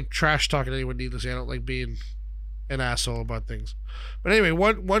don't like trash talking anyone needlessly. I don't like being an asshole about things. But anyway,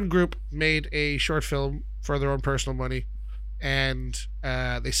 one group made a short film for their own personal money, and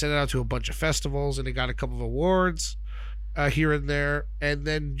they sent it out to a bunch of festivals, and it got a couple of awards here and there, and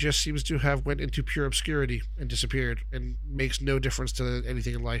then just seems to have went into pure obscurity and disappeared, and makes no difference to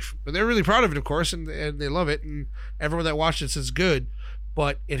anything in life. But they're really proud of it, of course, and they love it, and everyone that watched it says good,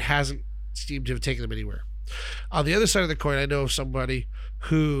 but it hasn't seemed to have taken them anywhere. On the other side of the coin, I know of somebody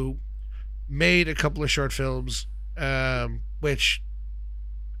who made a couple of short films, which,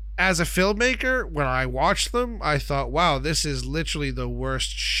 as a filmmaker, when I watched them, I thought, wow, this is literally the worst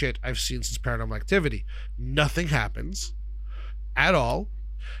shit I've seen since Paranormal Activity. Nothing happens at all.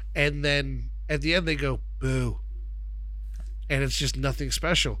 And then at the end, they go, boo. And it's just nothing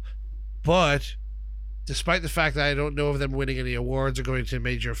special. But despite the fact that I don't know of them winning any awards or going to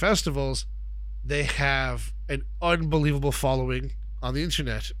major festivals, they have an unbelievable following on the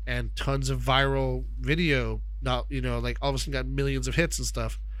internet and tons of viral video. Not, you know, like all of a sudden got millions of hits and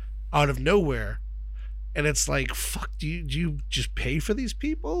stuff out of nowhere. And it's like, fuck, do you just pay for these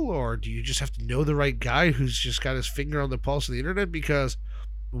people, or do you just have to know the right guy who's just got his finger on the pulse of the internet? Because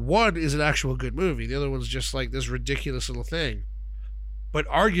one is an actual good movie, the other one's just like this ridiculous little thing. But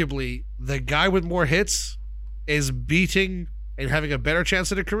arguably, the guy with more hits is beating and having a better chance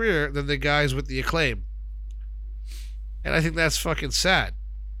at a career than the guys with the acclaim. And I think that's fucking sad.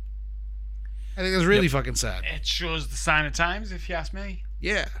 I think that's really fucking sad. It shows the sign of times, if you ask me.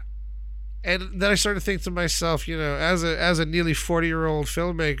 Yeah. And then I started to think to myself, you know, as a nearly 40-year-old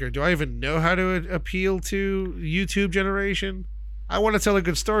filmmaker, do I even know how to appeal to YouTube generation? I want to tell a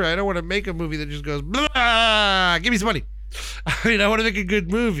good story. I don't want to make a movie that just goes, blah, give me some money. I mean, I want to make a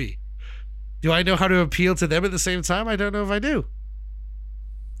good movie. Do I know how to appeal to them at the same time? I don't know if I do.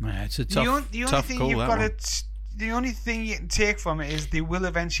 Yeah, it's a tough call, that one. The only thing you can take from it is they will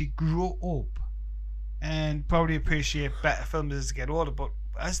eventually grow up and probably appreciate better films as they get older. But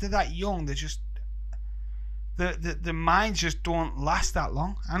as they're that young, they're just the minds just don't last that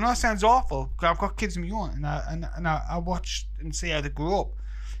long. I know it sounds awful because I've got kids of my own, and I watch and see how they grow up,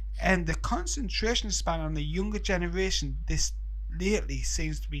 and the concentration span on the younger generation this lately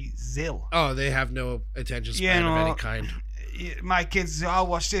seems to be zil. Oh, they have no attention span of any kind. my kids, oh,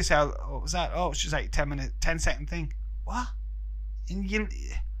 watch this. What was that? Oh, it's just like 10-second thing. What? And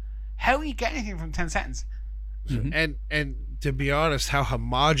how are you getting anything from 10 seconds? And to be honest, how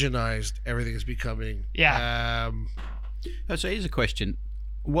homogenized everything is becoming. Yeah. So here's a question: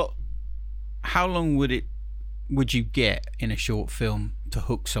 how long would you get in a short film to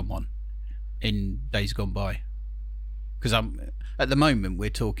hook someone in days gone by? Because at the moment we're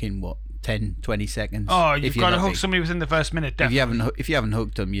talking 10, 20 seconds. Oh, you've got to hook somebody within the first minute. Definitely. If you haven't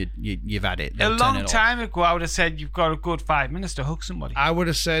hooked them, you've had it. A long time ago, I would have said you've got a good 5 minutes to hook somebody. I would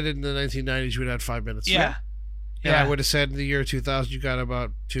have said in the 1990s you would have had 5 minutes. Yeah. And I would have said in the year 2000 you got about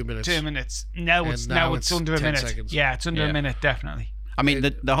 2 minutes. 2 minutes. Now it's under a 10 minute. seconds. Yeah, it's under a minute, definitely. I mean,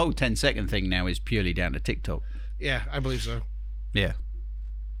 the whole 10-second thing now is purely down to TikTok. Yeah, I believe so. Yeah.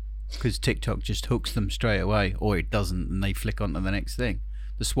 Because TikTok just hooks them straight away, or it doesn't, and they flick on to the next thing.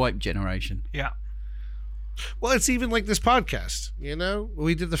 The swipe generation. Yeah. Well, it's even like this podcast,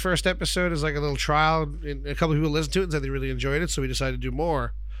 We did the first episode as like a little trial, and a couple of people listened to it and said they really enjoyed it, so we decided to do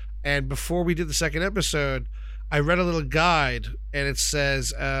more. And before we did the second episode, I read a little guide, and it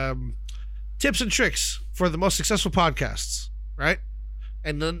says tips and tricks for the most successful podcasts, right?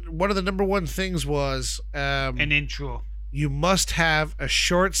 And then one of the number one things was an intro. You must have a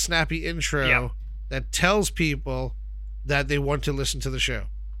short, snappy intro that tells people that they want to listen to the show.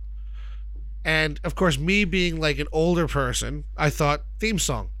 And of course, me being like an older person, I thought theme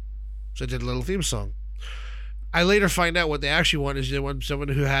song. So I did a little theme song. I later find out what they actually want is they want someone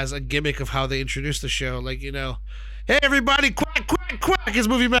who has a gimmick of how they introduce the show. Like, hey, everybody, quack, quack, quack, it's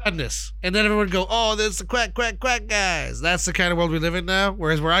Movie Madness. And then everyone go, oh, that's the quack, quack, quack guys. That's the kind of world we live in now.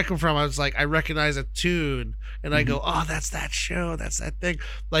 Whereas where I come from, I was like, I recognize a tune. And I go, oh, that's that show. That's that thing.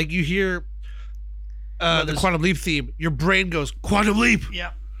 Like you hear the Quantum Leap theme, your brain goes, Quantum Leap.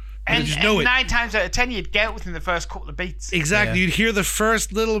 Yeah. And you know 9 times out of 10, you'd get it within the first couple of beats. Exactly. Yeah. You'd hear the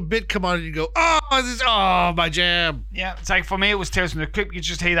first little bit come on and you'd go, oh, my jam. Yeah. It's like for me, it was Tales from the Crypt. You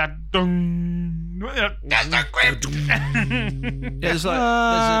just hear that dung. That's the Crypt.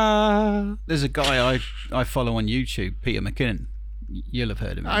 There's a guy I follow on YouTube, Peter McKinnon. You'll have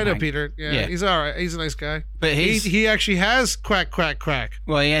heard of him. I know Peter. Yeah. He's all right. He's a nice guy. But he actually has quack, quack, quack.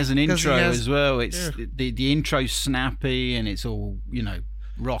 Well, he has an intro as well. It's the intro's snappy and it's all,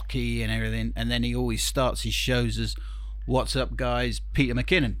 rocky and everything, and then he always starts his shows as "What's up, guys?" Peter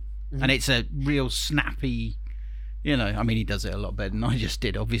McKinnon, and it's a real snappy, I mean, he does it a lot better than I just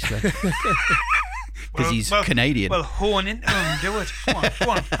did, obviously, because he's Canadian. Well, horn into him, do it. Come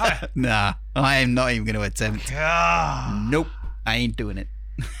on. Nah, I am not even going to attempt. Nope, I ain't doing it.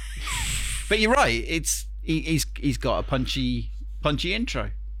 But you're right. He's got a punchy intro.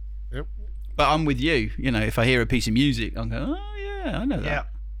 Yep. But I'm with you. If I hear a piece of music, I'm going, oh yeah, I know that. Yeah.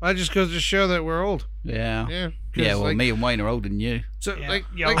 Well, just goes to show that we're old. Yeah. Yeah. Yeah. Well, me and Wayne are older than you. So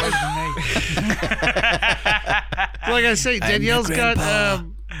you're older than me. Like I say, Danielle's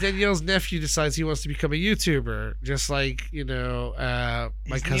Danielle's nephew decides he wants to become a YouTuber, just like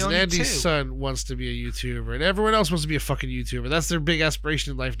my cousin Andy's son wants to be a YouTuber, and everyone else wants to be a fucking YouTuber. That's their big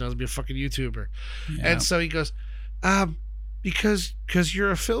aspiration in life now, is to be a fucking YouTuber. Yeah. And so he goes, because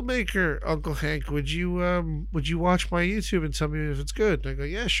you're a filmmaker, Uncle Hank, would you watch my YouTube and tell me if it's good? And I go,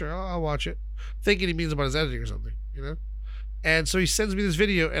 yeah, sure, I'll watch it, thinking he means about his editing or something, And so he sends me this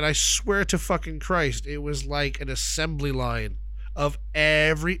video, and I swear to fucking Christ, it was like an assembly line of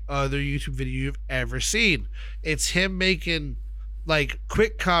every other YouTube video you've ever seen. It's him making like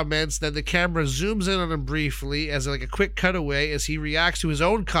quick comments, then the camera zooms in on him briefly as like a quick cutaway as he reacts to his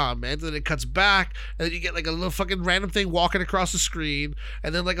own comment, and then it cuts back, and then you get like a little fucking random thing walking across the screen,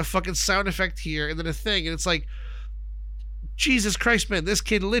 and then like a fucking sound effect here, and then a thing, and it's like, Jesus Christ, man, this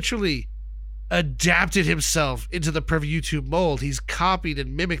kid literally adapted himself into the perfect YouTube mold. He's copied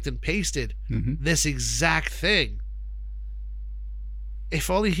and mimicked and pasted this exact thing. If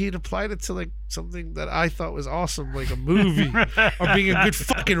only he'd applied it to like something that I thought was awesome, like a movie or being a good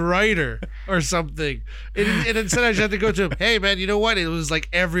fucking writer or something. And instead I just had to go to him, hey man, you know what? It was like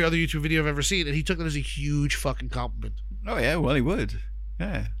every other YouTube video I've ever seen. And he took that as a huge fucking compliment. Oh yeah, well he would.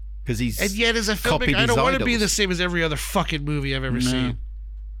 Yeah. Because and yet as a filmmaker, I don't want to be the same as every other fucking movie I've ever seen.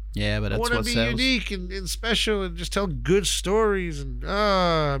 Yeah, but that's what sells. I want to be unique and special and just tell good stories, and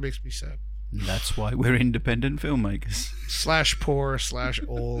it makes me sad. That's why we're independent filmmakers. / poor /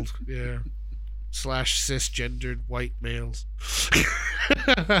 old, yeah. / cisgendered white males.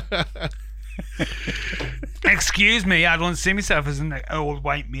 Excuse me, I don't see myself as an old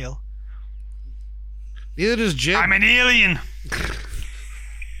white male. Neither does Jim. I'm an alien.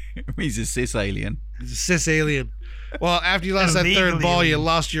 He's a cis alien. He's a cis alien. Well, after you lost that third Illegally ball, you alien.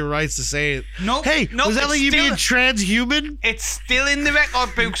 lost your rights to say it. No, Hey, no, was that it's like you still- being transhuman? It's still in the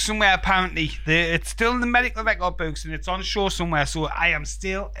record book somewhere, apparently. It's still in the medical record books, and it's on show somewhere, so I am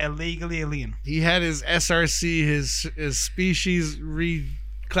still a legal alien. He had his SRC, his species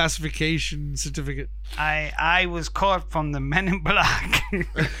reclassification certificate. I was caught from the Men in Black.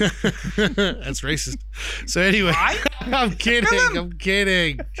 That's racist. So anyway, Why? I'm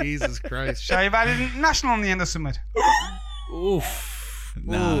kidding. Jesus Christ. Shall I have added international on the end of something? Oof.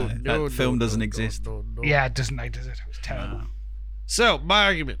 No, Ooh, that film doesn't exist. No. Yeah, it doesn't, does it? It was terrible. So my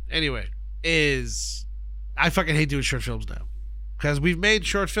argument, anyway, is I fucking hate doing short films now because we've made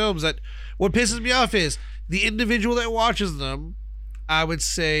short films that. What pisses me off is the individual that watches them. I would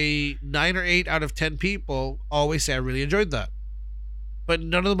say 9 or 8 out of 10 people always say I really enjoyed that, but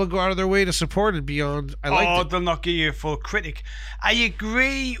none of them will go out of their way to support it beyond I liked it. They'll not give you a full critic. I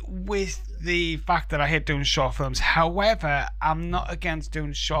agree with the fact that I hate doing short films. However, I'm not against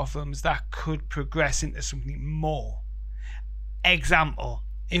doing short films that could progress into something more. Example,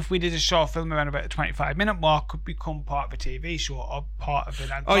 if we did a short film around about the 25-minute mark, could become part of a TV show or part of an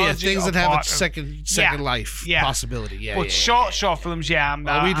Oh anthology. yeah, things or that have a part of- second Yeah, life yeah. possibility. Yeah, But yeah, short films, yeah.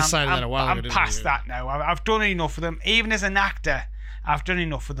 We decided that a while ago, I'm didn't past we? that now. I've done enough of them. Even as an actor, I've done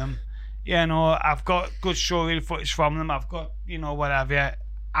enough of them. You know, I've got good showreel footage from them. I've got, whatever.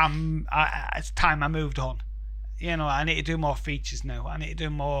 It's time I moved on. I need to do more features now. I need to do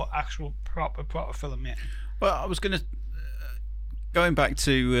more actual proper filmmaking. Well, I was going to going back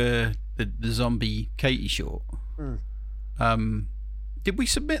to the zombie Katie short. Did we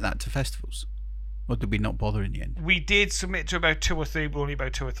submit that to festivals, or did we not bother in the end? We did submit to about 2 or 3, but only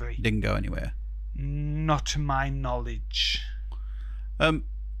about 2 or 3. Didn't go anywhere. Not to my knowledge.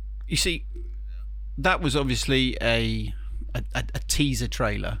 You see, that was obviously a teaser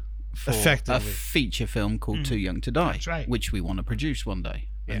trailer for a Effectively. feature film called Too Young to Die, That's right. which we want to produce one day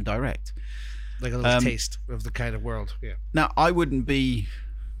and direct. like a little taste of the kind of world. Yeah. Now, I wouldn't be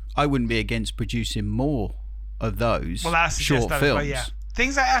against producing more of those Well, that's short that films. as well, yeah.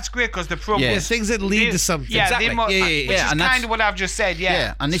 Things like that's great because the problem Yeah. is Things that lead to something. Yeah, Exactly. which Yeah, is and that's- kind of what I've just said. Yeah,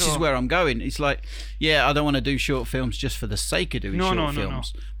 Yeah, and this So- is where I'm going. It's like, I don't want to do short films just for the sake of doing No, short no, no,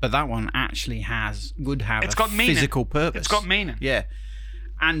 films, but that one actually would have It's a got meaning. physical purpose. It's got meaning. Yeah,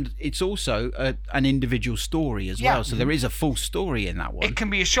 and it's also an individual story as Yeah. well. So there is a full story in that one. It can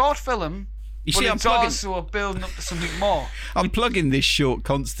be a short film, You but see, I'm it's plugging- also building up to something more. I'm plugging this short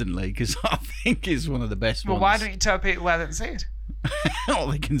constantly because I think it's one of the best Well, ones. why don't you tell people where they can see it?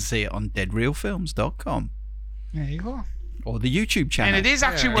 Well, they can see it on deadrealfilms.com There you go. or the YouTube channel. And it is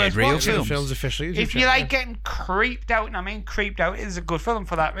actually Yeah. worth Dead Real watching. Films. Films officially. If you like getting creeped out, and I mean creeped out, it is a good film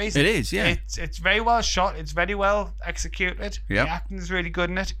for that reason. It is, yeah. It's very well shot. It's very well executed. Yep. The acting is really good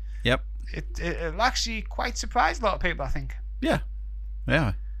in it. Yep. It'll actually quite surprise a lot of people, I think. Yeah.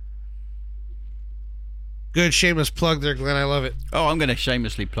 Yeah. Good shameless plug there, Glenn. I love it. Oh, I'm going to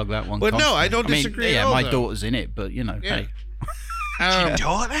shamelessly plug that one. But no, I constantly. don't disagree at Yeah, all, my though. daughter's in it, but Yeah. hey.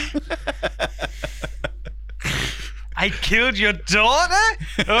 Daughter? I killed your daughter?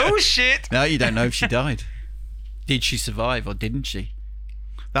 Oh shit! No, you don't know if she died. Did she survive or didn't she?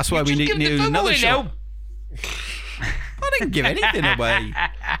 That's why we need another shot. I didn't give anything away.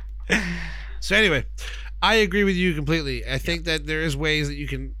 So anyway, I agree with you completely. I think that there is ways that you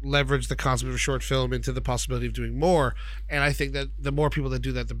can leverage the concept of a short film into the possibility of doing more, and I think that the more people that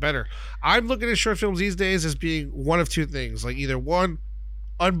do that, the better. I'm looking at short films these days as being one of two things: like either one,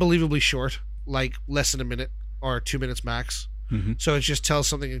 unbelievably short, like less than a minute or 2 minutes max, so it just tells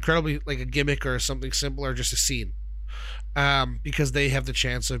something incredibly like a gimmick or something simple or just a scene. Because they have the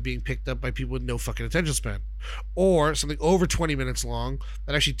chance of being picked up by people with no fucking attention span, or something over 20 minutes long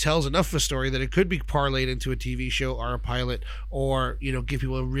that actually tells enough of a story that it could be parlayed into a TV show or a pilot, or give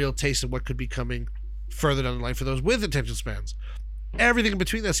people a real taste of what could be coming further down the line for those with attention spans. Everything in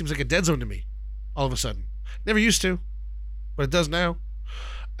between that seems like a dead zone to me all of a sudden. Never used to, but it does now.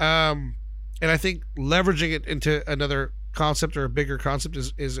 And I think leveraging it into another concept or a bigger concept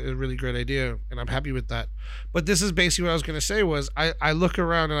is a really great idea, and I'm happy with that. But this is basically what I was going to say was I look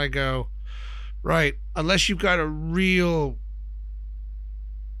around and I go, right, unless you've got a real,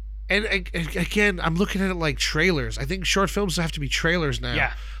 and again, I'm looking at it like trailers. I think short films have to be trailers now.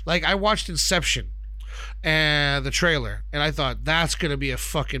 Yeah. Like I watched Inception and the trailer, and I thought that's going to be a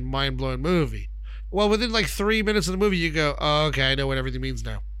fucking mind-blowing movie. Well, within like 3 minutes of the movie, you go, oh, okay, I know what everything means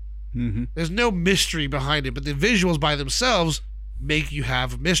now. Mm-hmm. There's no mystery behind it, but the visuals by themselves make you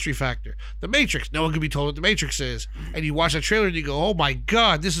have a mystery factor. The Matrix, no one can be told what the Matrix is. And you watch that trailer and you go, oh my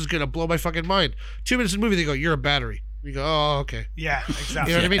God, this is going to blow my fucking mind. 2 minutes in the movie, they go, you're a battery. You go, oh, okay. Yeah,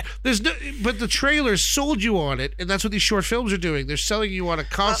 exactly. You know what I mean? There's no, but the trailers sold you on it, and that's what these short films are doing. They're selling you on a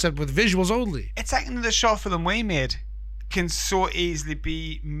concept with visuals only. It's like another short film we made can so easily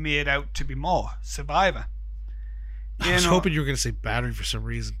be made out to be more. Survivor. I was hoping you were going to say Battery for some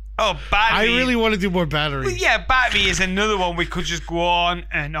reason. Oh, Battery. I really want to do more Battery. Well, yeah, Battery is another one we could just go on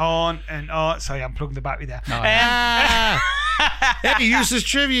and on and on. Sorry, I'm plugging the battery there. Hey, useless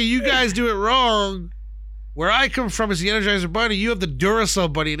trivia. You guys do it wrong. Where I come from is the Energizer Bunny. You have the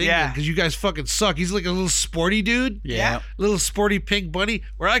Duracell Bunny in England because you guys fucking suck. He's like a little sporty dude. Yeah. Little sporty pink bunny.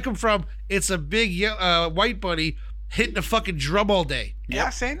 Where I come from, it's a big white bunny hitting a fucking drum all day. Yeah,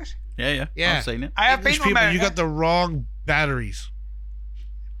 I've seen it. Yeah. I've seen it. I have been English to people, America. you got the wrong batteries.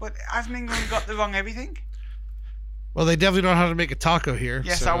 But hasn't England got the wrong everything? Well, they definitely know how to make a taco here.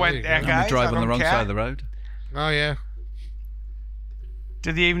 Yes, so I went there, And guys. we drive I on the don't wrong care. side of the road. Oh, yeah.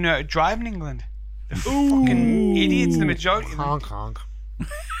 Do they even know how to drive in England? The fucking idiots, the majority of them. Honk, honk.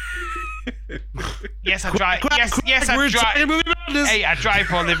 Yes, I drive. Yes, I We're drive. in Movie Madness. Hey, I drive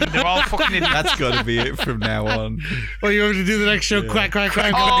for a living. They're all fucking idiots. That's got to be it from now on. Well, you want me to do the next show? Quack, quack,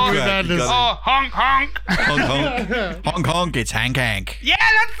 quack. Oh, Movie you Madness. got Oh, honk, honk. Honk, honk. Honk, honk. It's Hank Hank. Yeah,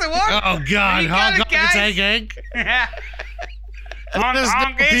 that's the one. Oh, God. You Honk, got it, honk. It's guys. Hank, Hank. Honk,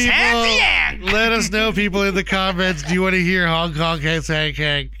 honk, it's Hanky Hank. Let us know, people, in the comments. Do you want to hear Honk Honk It's Hank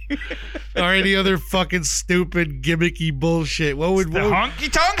Hank? Or any other fucking stupid gimmicky bullshit? What would The honky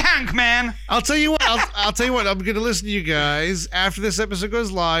tonk Hank, man. I'll tell you what. I'll tell you what. I'm gonna listen to you guys after this episode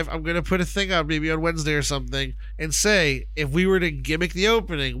goes live. I'm gonna put a thing out maybe on Wednesday or something and say, if we were to gimmick the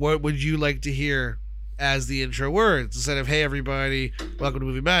opening, what would you like to hear as the intro words instead of "Hey everybody, welcome to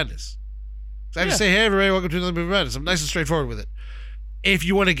Movie Madness"? So I just say, "Hey everybody, welcome to another Movie Madness." I'm nice and straightforward with it. If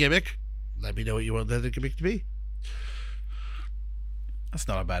you want a gimmick, let me know what you want that gimmick to be. That's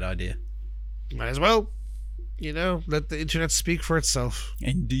not a bad idea. Might as well, let the internet speak for itself.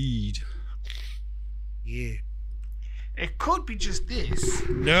 Indeed. Yeah. It could be just this.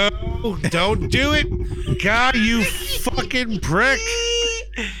 No, don't do it. God, you fucking prick.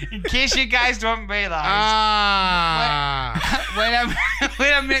 In case you guys don't realize, Ah.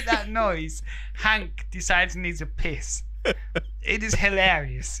 when I make that noise, Hank decides he needs a piss. It is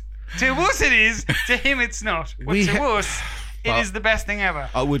hilarious. To us it is, to him it's not. But We to us, it is the best thing ever.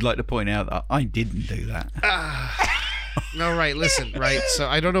 I would like to point out that I didn't do that. No, right. Listen, right. So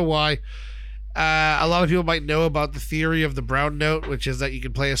I don't know why. A lot of people might know about the theory of the brown note, which is that you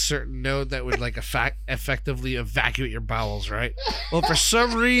can play a certain note that would like effectively evacuate your bowels, right? Well, for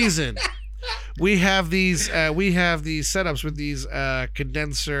some reason, we have these setups with these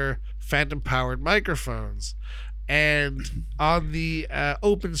condenser phantom powered microphones. And on the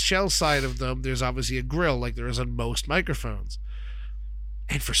open shell side of them, there's obviously a grill like there is on most microphones.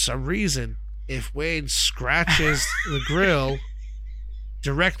 And for some reason, if Wayne scratches the grill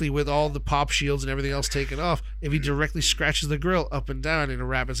directly with all the pop shields and everything else taken off, if he directly scratches the grill up and down in a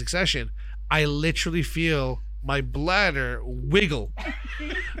rapid succession, I literally feel my bladder wiggle.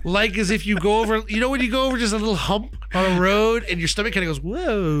 Like as if you go over, when you go over just a little hump on a road and your stomach kind of goes,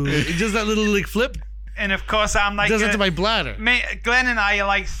 whoa. It does that little like flip. And of course, I'm like. It does it to my bladder. Glenn and I are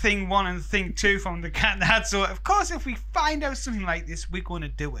like thing 1 and thing 2 from the Cat and Hat. So, of course, if we find out something like this, we're going to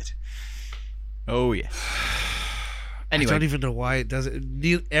do it. Oh, yeah. Anyway. I don't even know why it does it.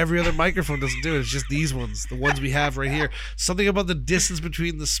 Every other microphone doesn't do it. It's just these ones, the ones we have right here. Something about the distance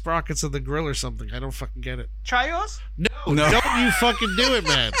between the sprockets of the grill or something. I don't fucking get it. Try yours? No, No. don't you fucking do it,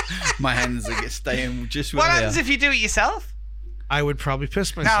 man. My hands are staying just where What they happens are. if you do it yourself? I would probably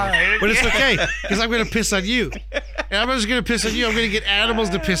piss myself. No, but it's okay, because I'm going to piss on you. And I'm not just going to piss on you. I'm going to get animals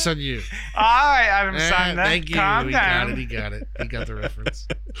to piss on you. All right, Adam Sandler. Thank you. Calm He down. got it. He got it. He got the reference.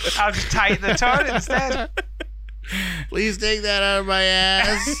 I'll just tighten the tone instead. Please take that out of my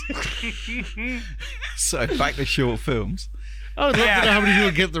ass. So, back to short films. I would love to know how many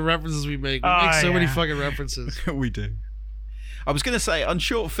people get the references we make. We Oh, make so many yeah. fucking references. We do. I was going to say, on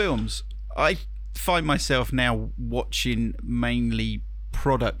short films, I find myself now watching mainly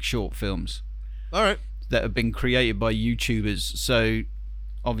product short films All right. that have been created by YouTubers. So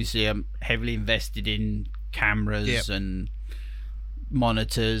obviously I'm heavily invested in cameras and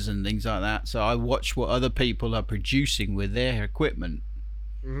monitors and things like that. So I watch what other people are producing with their equipment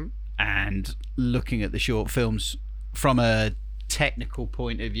and looking at the short films from a technical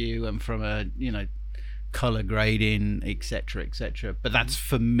point of view and from a, color grading, etc., etc. But that's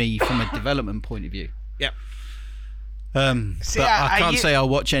for me from a development point of view. Yep. See, But I can't say I'll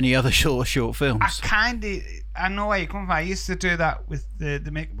watch any other short films. I kind of I know where you come from. I used to do that with the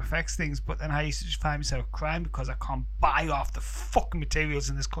makeup effects things, but then I used to just find myself crying because I can't buy off the fucking materials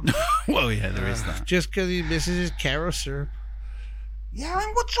in this country. Well, yeah, there is that. Just because he misses his Caro syrup. Yeah,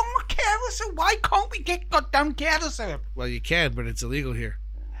 and what's wrong with Caro syrup? Why can't we get goddamn Caro syrup? Well, you can, but it's illegal here.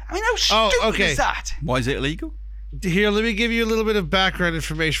 I mean, how stupid okay. is that? Why is it illegal? Here, let me give you a little bit of background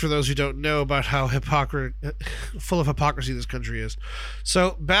information for those who don't know about how full of hypocrisy this country is.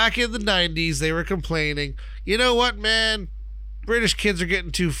 So, back in the 90s, they were complaining, you know what, man? British kids are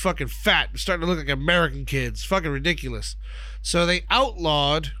getting too fucking fat. They're starting to look like American kids. Fucking ridiculous. So they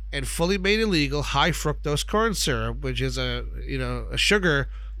outlawed and fully made illegal high fructose corn syrup, which is a sugar,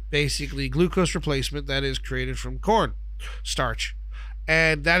 basically glucose replacement that is created from corn starch.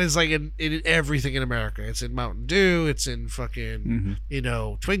 And that is like in everything in America. It's in Mountain Dew. It's in fucking,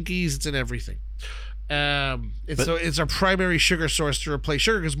 Twinkies. It's in everything. It's our primary sugar source to replace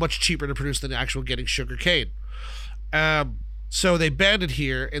sugar because it's much cheaper to produce than actual getting sugar cane. So they banned it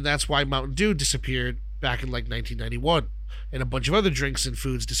here, and that's why Mountain Dew disappeared back in like 1991. And a bunch of other drinks and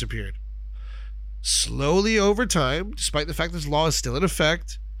foods disappeared. Slowly over time, despite the fact this law is still in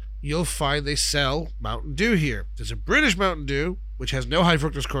effect, you'll find they sell Mountain Dew here. There's a British Mountain Dew, which has no high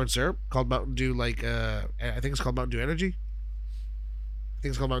fructose corn syrup, called Mountain Dew, I think it's called Mountain Dew Energy.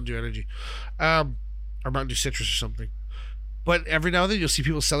 Or Mountain Dew Citrus or something. But every now and then you'll see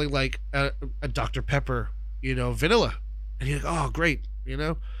people selling like a Dr. Pepper, vanilla. And you're like, oh, great,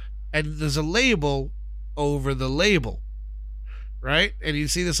 And there's a label over the label. Right? And you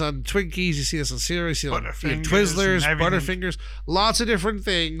see this on Twinkies, you see this on cereal, you see it on Twizzlers, Butterfingers, lots of different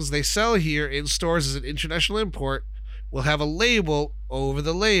things they sell here in stores as an international import will have a label over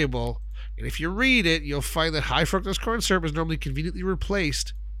the label. And if you read it, you'll find that high fructose corn syrup is normally conveniently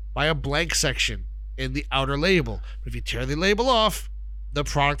replaced by a blank section in the outer label. But if you tear the label off, the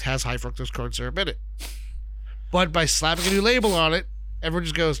product has high fructose corn syrup in it. But by slapping a new label on it, everyone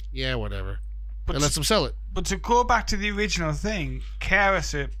just goes, yeah, whatever. And lets them sell it. But to go back to the original thing, Caro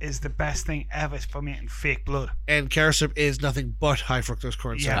syrup is the best thing ever for making fake blood. And Caro syrup is nothing but high fructose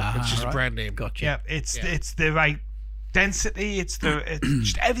corn syrup. It's just a brand name. Gotcha. Yeah, it's the right density. It's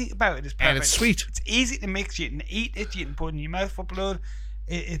just everything about it is perfect. And it's sweet. It's easy to mix. You can eat it. You can put it in your mouth for blood.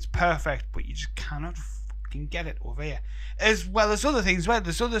 It's perfect, but you just cannot fucking get it over here. As well as other things. Well,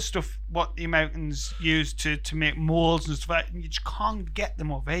 there's other stuff what the Americans use to make molds and stuff like that, and you just can't get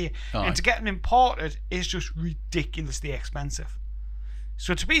them over here. Oh, and to get them imported is just ridiculously expensive.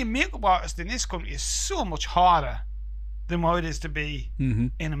 So to be a makeup artist in this country is so much harder than what it is to be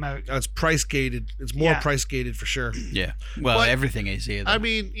in America. It's price gated. It's more price gated for sure. Yeah. Well, but everything is here, though. I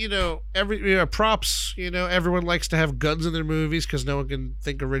mean, props, everyone likes to have guns in their movies because no one can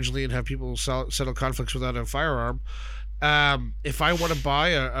think originally and have people settle conflicts without a firearm. If I want to buy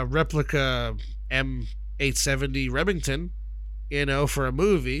a replica M870 Remington, for a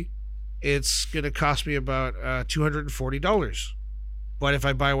movie, it's going to cost me about $240. But if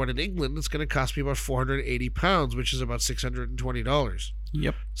I buy one in England, it's going to cost me about £480, which is about $620.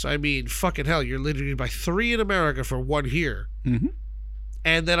 Yep. So, I mean, fucking hell, you're literally going to buy 3 in America for 1 here. Mm-hmm.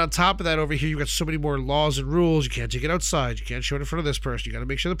 And then on top of that, over here, you've got so many more laws and rules. You can't take it outside. You can't show it in front of this person. You got to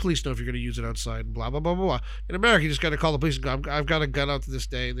make sure the police know if you're going to use it outside, and blah, blah, blah, blah, blah. In America, you just got to call the police and go, I've got a gun out to this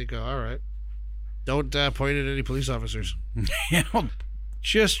day. And they go, all right. Don't point it at any police officers.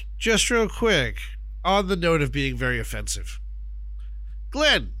 Just real quick, on the note of being very offensive.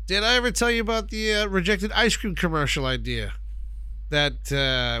 Glenn, did I ever tell you about the rejected ice cream commercial idea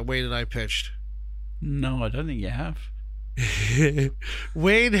that Wayne and I pitched? No, I don't think you have.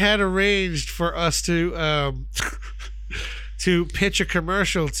 Wayne had arranged for us to pitch a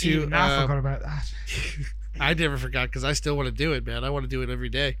commercial to. Even I forgot about that. I never forgot because I still want to do it, man. I want to do it every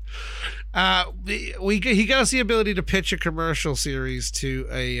day. He got us the ability to pitch a commercial series to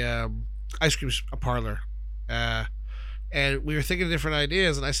a ice cream parlor. And we were thinking of different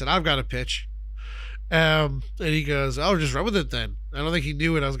ideas, and I said, I've got a pitch. And he goes, oh, just run with it then. I don't think he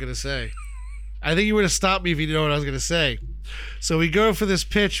knew what I was going to say. I think he would have stopped me if he knew what I was going to say. So we go for this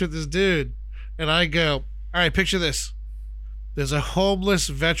pitch with this dude, and I go, all right, picture this. There's a homeless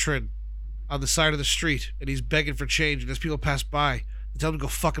veteran on the side of the street, and he's begging for change, and as people pass by, they tell him to go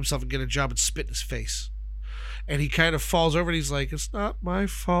fuck himself and get a job and spit in his face. And he kind of falls over and he's like, it's not my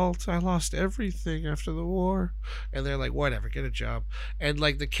fault. I lost everything after the war. And they're like, whatever, get a job. And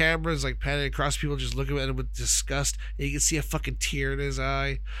like the camera's like panning across, people just looking at him with disgust. And you can see a fucking tear in his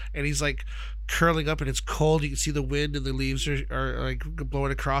eye. And he's like curling up and it's cold. You can see the wind and the leaves are like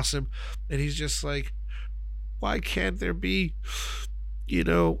blowing across him. And he's just like, why can't there be,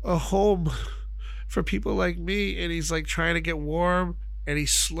 a home for people like me? And he's like trying to get warm. and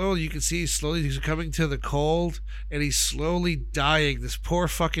you can see he's coming to the cold, and he's slowly dying. This poor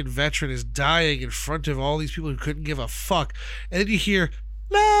fucking veteran is dying in front of all these people who couldn't give a fuck. And then you hear,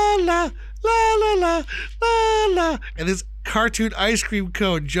 la, la, la, la, la, la, la, and this cartoon ice cream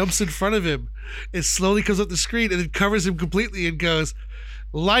cone jumps in front of him. It slowly comes up the screen, and it covers him completely and goes,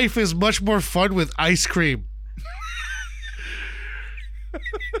 life is much more fun with ice cream.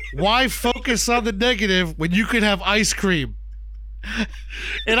 Why focus on the negative when you could have ice cream?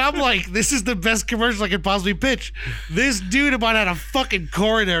 And I'm like, this is the best commercial I could possibly pitch. This dude about had a fucking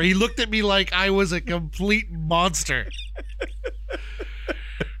coronary. He looked at me like I was a complete monster.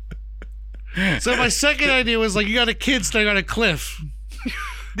 So my second idea was like, you got a kid standing on a cliff.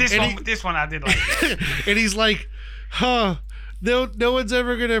 This one I did like. And he's like, no one's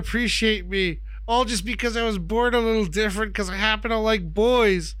ever gonna appreciate me. All just because I was born a little different, because I happen to like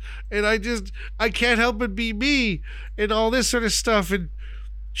boys, and I can't help but be me, and all this sort of stuff. And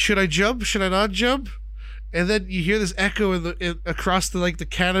should I jump? Should I not jump? And then you hear this echo across the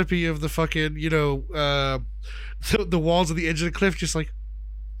canopy of the fucking the walls of the edge of the cliff, just like,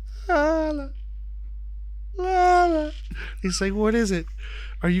 la la la la. He's like, what is it?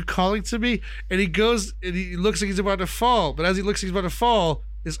 Are you calling to me? And he goes and he looks like he's about to fall, but as he looks like he's about to fall,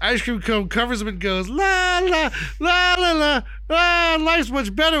 this ice cream cone covers him and goes, la la la la la la. Life's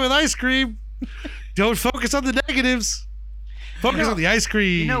much better with ice cream. Don't focus on the negatives. Focus on the ice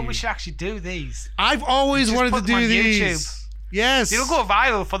cream. You know, we should actually do these. I've always Just wanted put to them do on these. YouTube. Yes. They'll go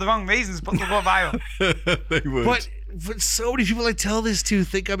viral for the wrong reasons, but they'll go viral. They would. But so many people I tell this to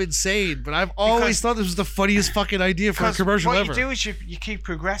think I'm insane, but I've always thought this was the funniest fucking idea for a commercial what ever. you do is you keep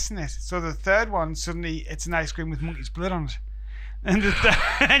progressing it. So the third one, suddenly it's an ice cream with monkey's blood on it. And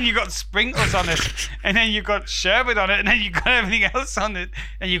then you got sprinkles on it, and then you got sherbet on it, and then you got everything else on it,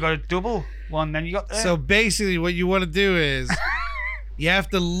 and you got a double one. Then you got So basically, what you want to do is you have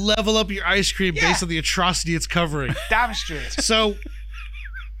to level up your ice cream based on the atrocity it's covering. damn straight. So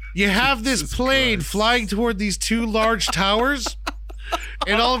you have this plane flying toward these two large towers,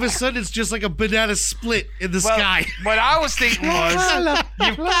 and all of a sudden it's just like a banana split in the sky. What I was thinking was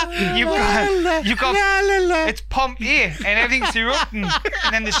you've got it's pumped air and everything's erupting,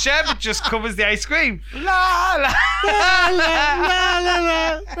 and then the sherbet just covers the ice cream. La la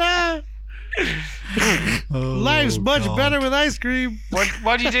la. Life's much better with ice cream.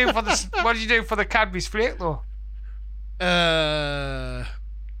 What do you do for the Cadbury's flake though? Uh, I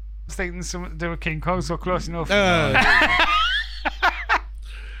was thinking they were King Kong, so close enough.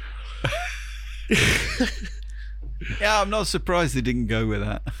 Yeah, I'm not surprised they didn't go with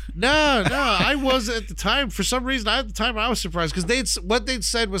that. No, I was at the time. For some reason, I was surprised because what they'd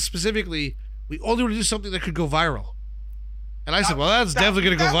said was specifically, we only want to do something that could go viral. And I said, well, that's definitely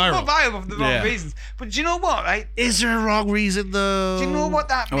going to go viral. Go viral for the wrong reasons. But do you know what, right? Is there a wrong reason, though? Do you know what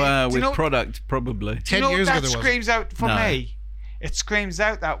that means? Well, with product, probably. 10 years ago, that there screams out for No. me? It screams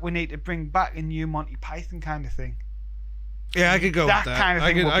out that we need to bring back a new Monty Python kind of thing. Yeah, I could go That with that. kind of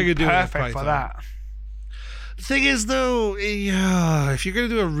thing I would could be do perfect for that. The thing is, though, if you're going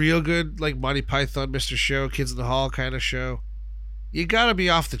to do a real good, like, Monty Python, Mr. Show, Kids in the Hall kind of show, you got to be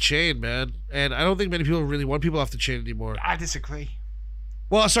off the chain, man. And I don't think many people really want people off the chain anymore. I disagree.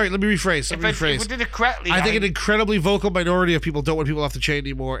 Well, sorry, let me rephrase. If we did it correctly, I think an incredibly vocal minority of people don't want people off the chain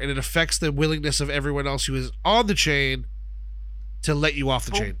anymore, and it affects the willingness of everyone else who is on the chain to let you off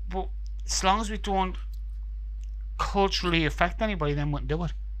the chain. But as long as we don't culturally affect anybody, then we wouldn't do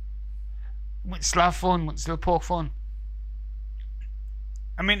it. We still have fun, we still poke fun.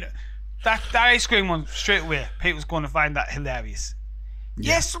 I mean, that ice cream one, straight away, people's going to find that hilarious.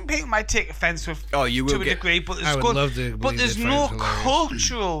 Yeah. Yes, some people might take offence with Oh, you will to a get. degree, but I it's would good. love to But believe there's they no find it hilarious.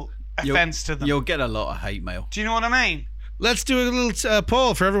 cultural offence to them. You'll get a lot of hate mail. Do you know what I mean? Let's do a little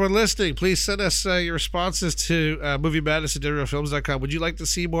poll for everyone listening. Please send us your responses to Movie Madness at DWFilms.com. Would you like to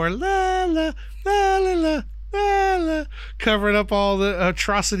see more la la la la la la la covering up all the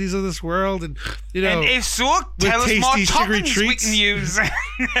atrocities of this world? And And if so, tell us more tasty, sugary toppings we treats. can use.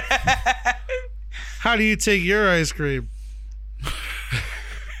 How do you take your ice cream?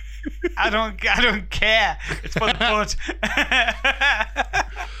 I don't care. It's for the fun.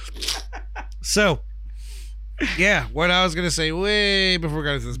 So, yeah, what I was going to say way before we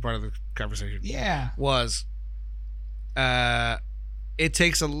got into this part of the conversation Yeah. was it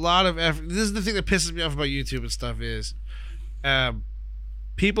takes a lot of effort. This is the thing that pisses me off about YouTube and stuff is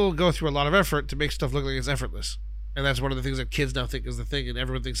people go through a lot of effort to make stuff look like it's effortless. And that's one of the things that kids now think is the thing, and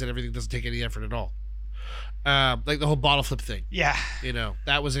everyone thinks that everything doesn't take any effort at all. Like the whole bottle flip thing. Yeah.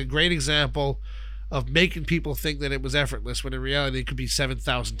 That was a great example of making people think that it was effortless when in reality it could be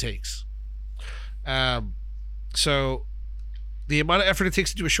 7,000 takes. So the amount of effort it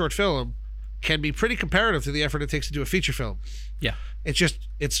takes to do a short film can be pretty comparative to the effort it takes to do a feature film. Yeah.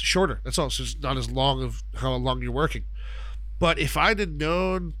 It's shorter. That's all. It's just not as long of how long you're working. But if I'd have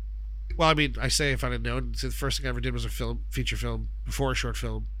known, well, I mean, I say if I'd have known, so the first thing I ever did was a feature film before a short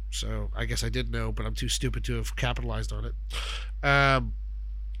film. So I guess I did know, but I'm too stupid to have capitalized on it.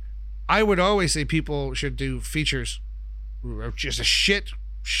 I would always say people should do features, just a shit,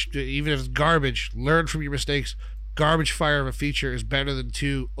 even if it's garbage. Learn from your mistakes. Garbage fire of a feature is better than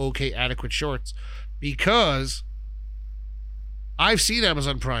 2 okay adequate shorts, because I've seen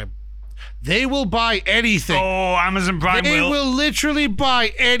Amazon Prime. They will buy anything. Oh, Amazon Prime They will literally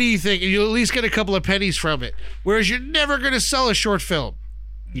buy anything, and you'll at least get a couple of pennies from it. Whereas you're never going to sell a short film.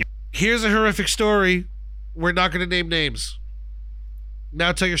 Yep. Here's a horrific story. We're not going to name names.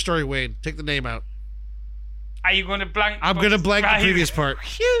 Now tell your story, Wayne. Take the name out. Are you going to blank? I'm going to blank the previous part.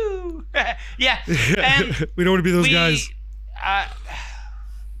 Phew. Yeah. We don't want to be those guys.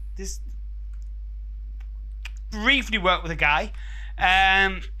 This briefly worked with a guy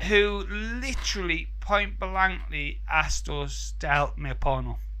who literally point blankly asked us to help make a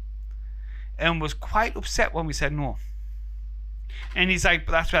porno, and was quite upset when we said no. And he's like,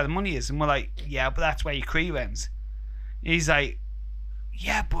 "But that's where the money is," and we're like, "Yeah, but that's where your career ends." And he's like,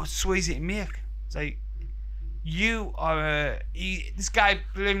 "Yeah, but so easy to make." It's like, you are this guy,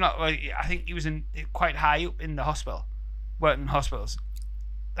 believe it or not, I think he was quite high up in the hospital, working in hospitals.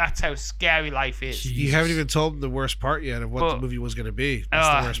 That's how scary life is. You haven't even told them the worst part yet of what the movie was going to be. That's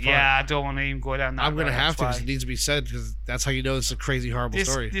the worst part. Yeah, I don't want to even go down that. I'm going to have to, because it needs to be said, because that's how you know it's a crazy, horrible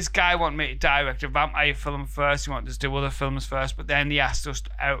story. This guy wanted me to direct a vampire film first. He wanted us to do other films first, but then he asked us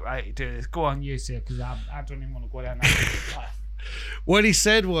outright to do this. Go on, you say, because I don't even want to go down that path. What he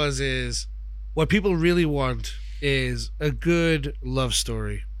said is, what people really want is a good love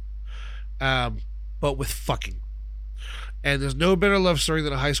story, but with fucking. And there's no better love story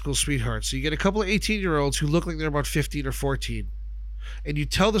than a high school sweetheart. So you get a couple of 18-year-olds who look like they're about 15 or 14, and you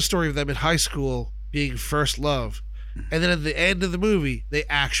tell the story of them in high school being first love, and then at the end of the movie, they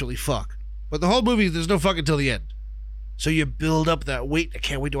actually fuck. But the whole movie, there's no fuck until the end. So you build up that wait, I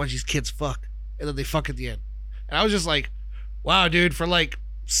can't wait to watch these kids fuck, and then they fuck at the end. And I was just like, wow, dude, for like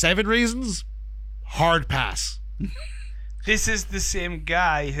 7 reasons, hard pass. This is the same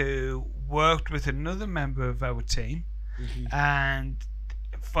guy who worked with another member of our team, and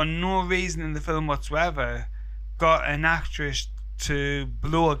for no reason in the film whatsoever, got an actress to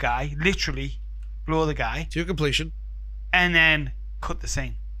blow a guy, literally blow the guy to completion, and then cut the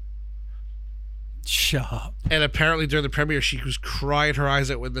scene. Shut up. And apparently during the premiere, she was crying her eyes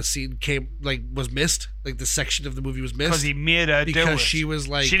out when the scene was missed, like the section of the movie was missed, because he made her do it. Because she was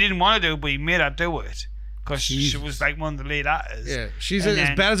like, she didn't want to do it, but he made her do it. Because she was like one of the lead actors. Yeah, she's as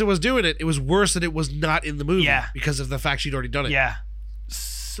bad as it was doing it. It was worse that it was not in the movie. Yeah. Because of the fact she'd already done it. Yeah.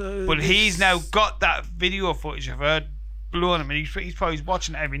 So, but he's now got that video footage of her blowing him, and he's probably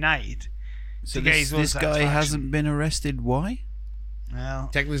watching it every night. So this guy hasn't been arrested. Why? Well,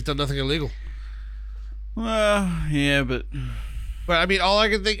 technically, he's done nothing illegal. Well, yeah, but I mean, all I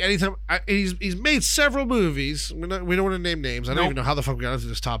can think, anytime he's made several movies. We don't want to name names. I don't even know how the fuck we got into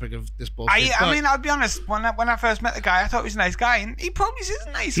this topic of this bullshit. I mean, I'll be honest. When I first met the guy, I thought he was a nice guy, and he probably is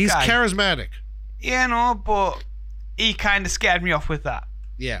a nice guy. He's charismatic. Yeah, no, but he kind of scared me off with that.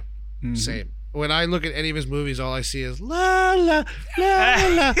 Yeah, same. When I look at any of his movies, all I see is la la la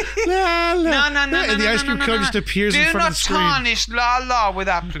la la la. No. And the ice cream cone just appears in front of the screen. Do not tarnish la la with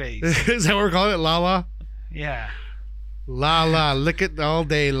that, please. Is that what we're calling it? La la? Yeah. La la, lick it all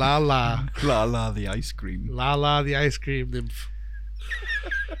day, la la. La la, the ice cream. La la, the ice cream nymph.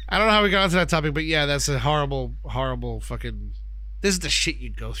 I don't know how we got onto that topic, but yeah, that's a horrible, horrible fucking... This is the shit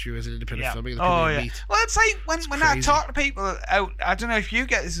you go through as an independent filmmaker. Oh, yeah. Well, it's like when I talk to people out, I don't know if you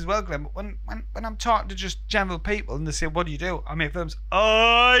get this as well, Glenn, but when I'm talking to just general people and they say, what do you do? I make films.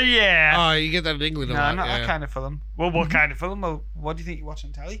 Oh, yeah. Oh, you get that in England a lot. No, not that kind of film. Well, what kind of film? Well, what do you think you watch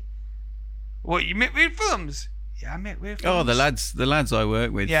on telly? What, you make weird films? Yeah, I make weird films. Oh, the lads I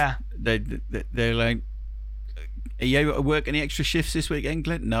work with. Yeah. They're like, are you able to work any extra shifts this weekend,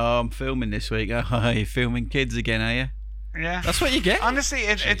 Glenn? No, I'm filming this week. Oh, you're filming kids again, are you? Yeah, that's what you get. Honestly,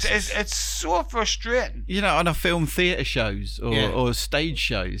 it's so frustrating. You know, and I film theatre shows or stage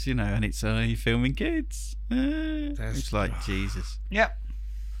shows, you know, and it's you filming kids. It's like Jesus. Yep.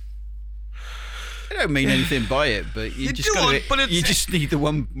 I don't mean anything by it, but you just need the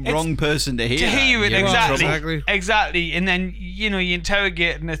one wrong person to hear. It exactly, and then you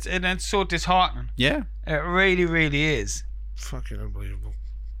interrogate, and it's so disheartening. Yeah, it really, really is. Fucking unbelievable.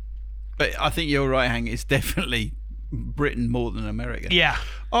 But I think you're right, Hank. It's definitely Britain more than America. Yeah.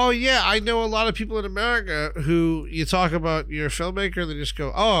 Oh yeah, I know a lot of people in America who you talk about you're a filmmaker, they just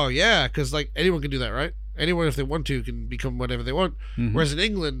go, "Oh yeah," because like anyone can do that, right? Anyone, if they want to, can become whatever they want. Mhm. Whereas in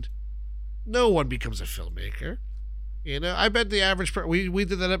England, no one becomes a filmmaker. You know, I bet the average we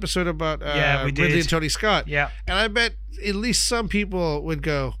did that episode about Yeah, we Ridley did. and Tony Scott, Yeah. and I bet at least some people would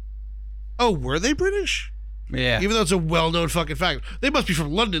go, "Oh, were they British?" Yeah. Even though it's a well-known fucking fact. They must be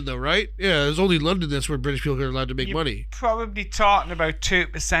from London, though, right? Yeah, there's only London that's where British people are allowed to make You're money. probably talking about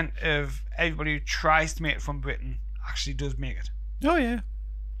 2% of everybody who tries to make it from Britain actually does make it. Oh yeah.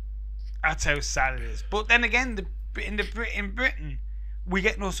 That's how sad it is. But then again, in Britain, we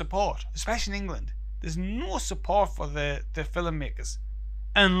get no support, especially in England. There's no support for the filmmakers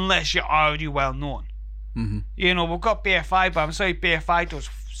unless you're already well known. Mm-hmm. You know, we've got BFI, but I'm sorry, BFI does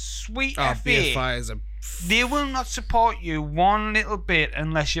sweet Oh, FA. BFI is a... They will not support you one little bit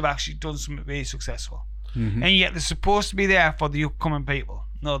unless you've actually done something really successful. Mm-hmm. And yet they're supposed to be there for the upcoming people.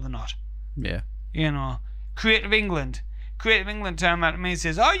 No, they're not. Yeah. You know, Creative England turned around to me and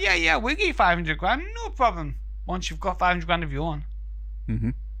says, "Oh yeah, we'll give you 500 grand, no problem. Once you've got 500 grand of your own."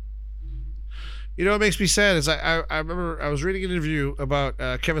 Mm-hmm. You know what makes me sad is I remember I was reading an interview about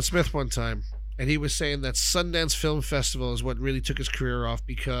Kevin Smith one time, and he was saying that Sundance Film Festival is what really took his career off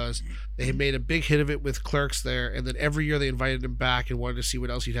because they had made a big hit of it with Clerks there, and then every year they invited him back and wanted to see what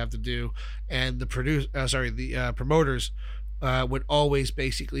else he'd have to do, and the promoters would always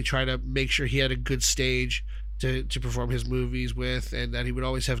basically try to make sure he had a good stage to perform his movies with, and that he would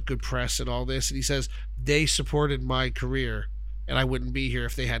always have good press and all this. And he says they supported my career, and I wouldn't be here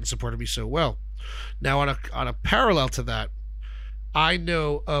if they hadn't supported me so well. Now, on a parallel to that, I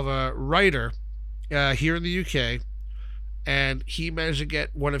know of a writer here in the UK, and he managed to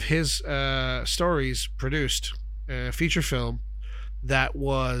get one of his stories produced, a feature film that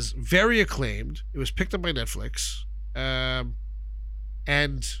was very acclaimed. It was picked up by Netflix, and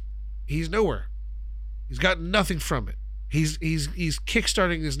he's nowhere. He's got nothing from it. He's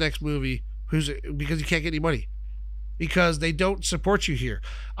kickstarting his next movie because he can't get any money. Because they don't support you here.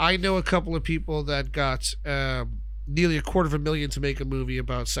 I know a couple of people that got nearly $250,000 to make a movie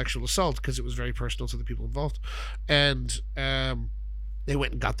about sexual assault because it was very personal to the people involved. And they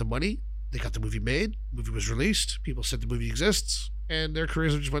went and got the money. They got the movie made. The movie was released. People said the movie exists. And their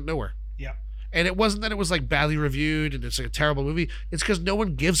careers just went nowhere. Yeah. And it wasn't that it was like badly reviewed and it's like a terrible movie. It's because no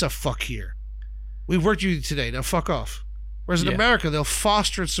one gives a fuck here. We worked you today. Now fuck off. Whereas in Yeah. America, they'll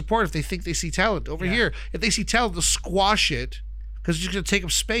foster and support if they think they see talent. Over Yeah. here, if they see talent, they'll squash it because it's just going to take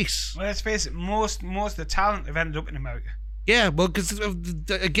up space. Well, let's face it, most of the talent have ended up in America. Yeah, well, because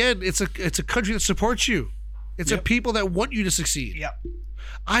again, it's a country that supports you. It's a Yep. people that want you to succeed. Yeah.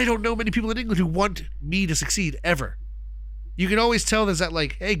 I don't know many people in England who want me to succeed ever. You can always tell there's that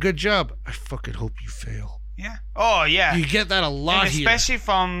like, hey, good job. I fucking hope you fail. Yeah. Oh, yeah. You get that a lot And here. especially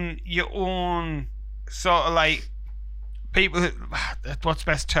from your own sort of like people who, what's the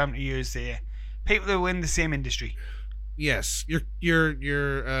best term to use there? People who are in the same industry. Yes, your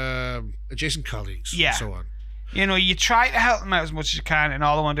adjacent colleagues. Yeah. And so on. You know, you try to help them out as much as you can, and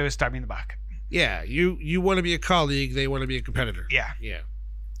all they want to do is stab you in the back. Yeah, you want to be a colleague, they want to be a competitor. Yeah. Yeah.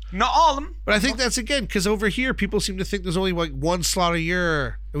 Not all of them. But I think that's again because over here people seem to think there's only like one slot a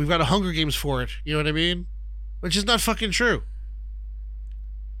year, and we've got a Hunger Games for it. You know what I mean? Which is not fucking true.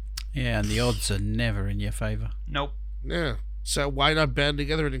 Yeah, and the odds are never in your favor. Nope. Yeah. So why not band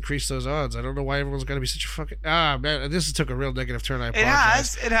together and increase those odds? I don't know why everyone's got to be such a fucking man. This took a real negative turn. I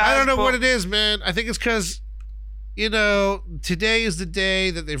apologize. It has. I don't know but what it is, man. I think it's because, today is the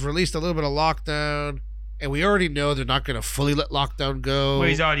day that they've released a little bit of lockdown, and we already know they're not going to fully let lockdown go. Well,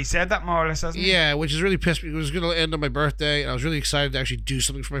 he's already said that more or less, hasn't he? Yeah, which is really pissed me. It was going to end on my birthday, and I was really excited to actually do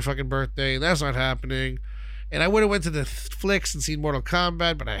something for my fucking birthday, and that's not happening. And I would have went to the flicks and seen Mortal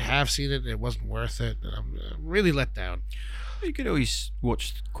Kombat, but I have seen it, and it wasn't worth it, and I'm really let down. You could always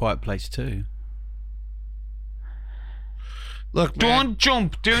watch Quiet Place 2. Look, man. Don't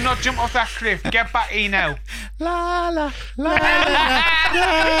jump. Do not jump off that cliff. Get back here now. La la la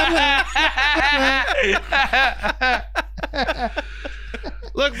la.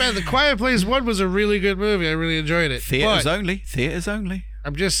 Look, man, The Quiet Place 1 was a really good movie. I really enjoyed it. Theaters But only. Theaters only.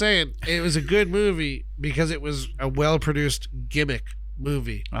 I'm just saying, it was a good movie because it was a well-produced gimmick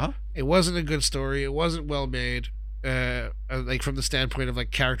movie. Uh-huh. It wasn't a good story. It wasn't well made, like from the standpoint of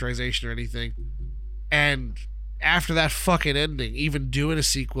like characterization or anything. And after that fucking ending, even doing a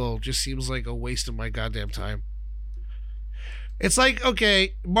sequel just seems like a waste of my goddamn time. It's like,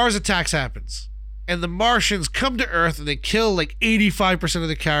 okay, Mars Attacks happens. And the Martians come to Earth and they kill like 85% of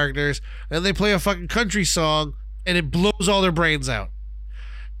the characters. And they play a fucking country song and it blows all their brains out.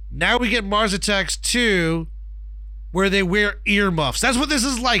 Now we get Mars Attacks 2 where they wear earmuffs. That's what this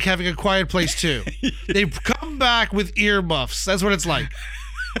is like, having a Quiet Place 2. They come back with earmuffs. That's what it's like.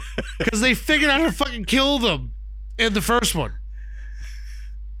 Because they figured out how to fucking kill them in the first one.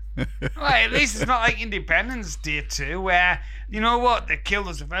 Well, at least it's not like Independence Day 2, where, you know what, they killed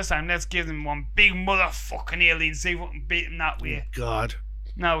us the first time, let's give them one big motherfucking alien, see if we can beat them that way. God.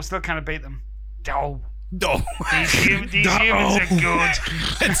 No, we still can't beat them. Oh. No. These humans are good.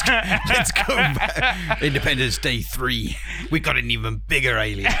 Let's go back. Independence Day 3. We got an even bigger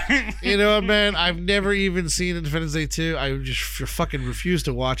alien. You know what, man? I've never even seen Independence Day 2. I just fucking refuse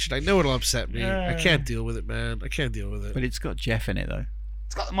to watch it. I know it'll upset me. I can't deal with it, man. I can't deal with it. But it's got Jeff in it, though.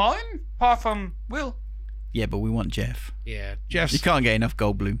 It's got them all in, apart from Will. Yeah, but we want Jeff. Yeah, You can't get enough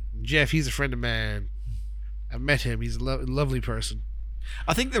Goldblum. Jeff, he's a friend of mine. I've met him. He's a lovely person.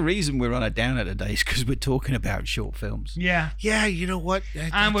 I think the reason we're on a downer today is because we're talking about short films. Yeah. Yeah, you know what?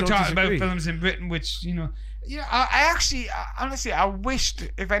 And we're talking about films in Britain, which, you know, honestly, I wished,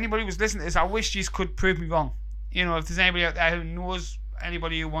 if anybody was listening to this, I wish you could prove me wrong. You know, if there's anybody out there who knows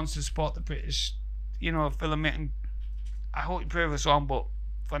anybody who wants to support the British, you know, filmmaking, I hope you prove us wrong, but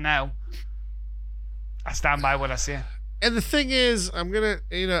for now, I stand by what I say. And the thing is, I'm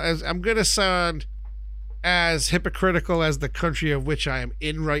gonna sound as hypocritical as the country of which I am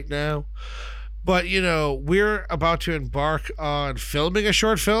in right now. But, you know, we're about to embark on filming a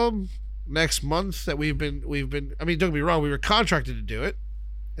short film next month that we've been I mean, don't get me wrong, we were contracted to do it.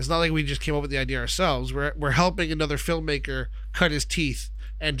 It's not like we just came up with the idea ourselves. We're helping another filmmaker cut his teeth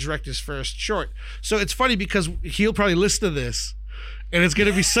and direct his first short. So it's funny because he'll probably listen to this and it's going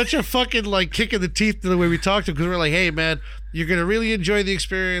to be such a fucking like kick in the teeth to the way we talk to him, because we're like, hey man, you're going to really enjoy the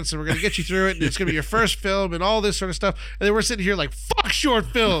experience and we're going to get you through it and it's going to be your first film and all this sort of stuff. And then we're sitting here like, fuck short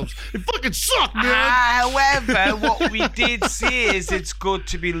films. They fucking suck, man. However, what we did say is it's good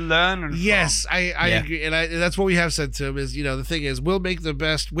to be learning Yes, from. I agree. And that's what we have said to him is, you know, the thing is, we'll make the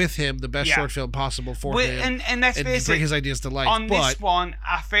best short film possible for him. And let's face bring it, his ideas to life. on this one,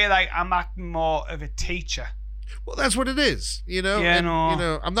 I feel like I'm acting more of a teacher. Well, that's what it is, you know? Yeah, and, no. you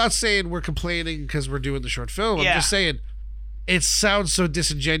know, I'm not saying we're complaining because we're doing the short film. I'm Yeah. just saying it sounds so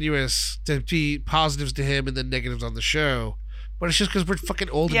disingenuous to be positives to him and then negatives on the show. But it's just because we're fucking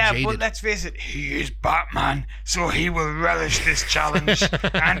old and jaded. But let's face it, he is Batman, so he will relish this challenge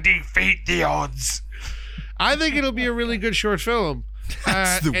and defeat the odds. I think it'll be a really good short film.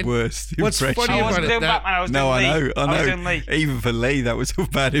 That's the and worst what's impression. funny I about wasn't it, doing that- Batman, I was No, doing I Lee. know. I was doing Lee. Even for Lee, that was a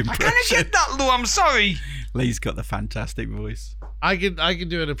bad I impression. kind of get that, Lou. I'm sorry. Lee's got the fantastic voice. I can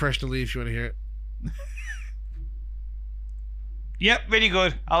do an impression of Lee if you want to hear it. Yep, really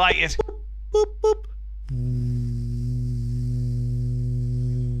good. I like it. Boop, boop.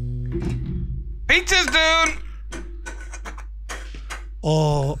 Pizza's done.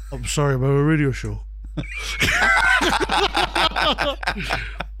 Oh, I'm sorry, I'm on a radio show.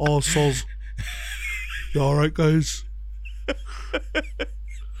 Oh, Soz. You alright, guys?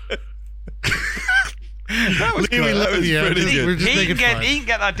 That was Lee, we love you. pretty We're good. just He making can fun.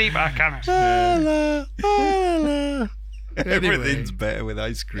 get that deep, I can. Everything's better with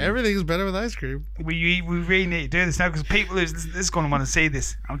ice cream. Everything's better with ice cream. We really need to do this now because people is going to want to see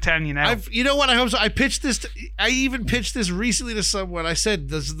this. I'm telling you now. You know what? I hope so. I pitched this. I even pitched this recently to someone. I said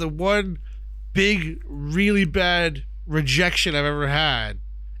this is the one big, really bad rejection I've ever had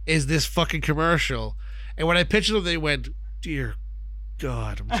is this fucking commercial. And when I pitched them, they went, "Dear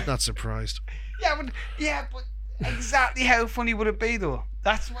God, I'm not surprised." but exactly how funny would it be though?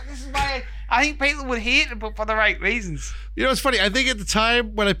 This is why I think people would hate it, but for the right reasons. You know, it's funny. I think at the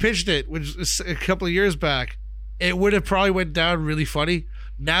time when I pitched it, which was a couple of years back, it would have probably went down really funny.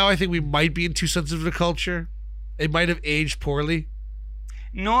 Now I think we might be in too sensitive a culture. It might have aged poorly.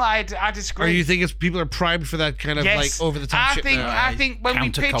 No, I disagree. Or you think it's people are primed for that kind of Yes. like over the top shit now? I think when we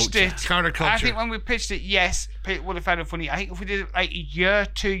pitched it, Counterculture. I think when we pitched it, yes, people would have found it funny. I think if we did it like a year,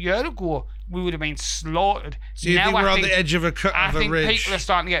 2 years ago, we would have been slaughtered. So you now think we're I on the edge of a I think ridge? people are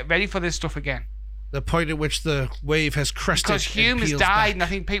starting to get ready for this stuff again. The point at which the wave has crested. Because and humour's peels died, back. and I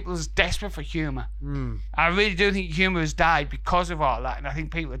think people are desperate for humour. Mm. I really do think humour has died because of all that, and I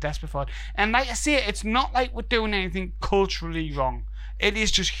think people are desperate for it. And like I say, it's not like we're doing anything culturally wrong. It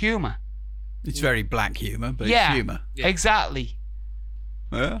is just humour. It's very black humour, but Yeah. it's humour. Yeah. Exactly.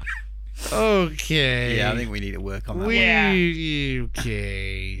 Yeah. Okay. Yeah, I think we need to work on that. we Yeah.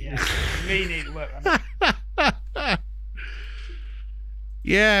 okay. We need to work on it.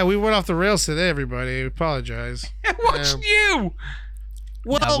 Yeah, we went off the rails today, everybody. I apologize. What's new?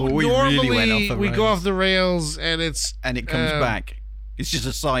 Well, but we really normally went off the we go rails. off the rails, and it's And it comes Um, back. It's just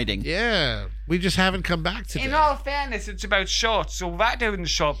a siding. Yeah, we just haven't come back today. In all fairness, it's about shorts, so we're doing the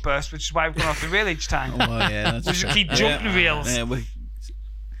short burst, which is why we've gone off the rail each time. Oh, yeah, that's We should true. keep jumping rails. Yeah, we're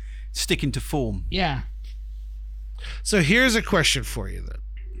sticking to form. Yeah. So here's a question for you then.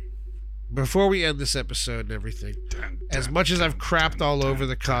 Before we end this episode and everything, as much as I've crapped all over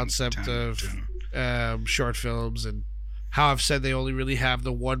the concept of short films and how I've said they only really have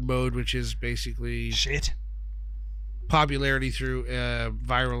the one mode, which is basically Shit. popularity through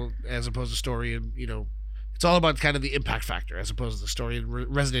viral as opposed to story, and it's all about kind of the impact factor as opposed to the story and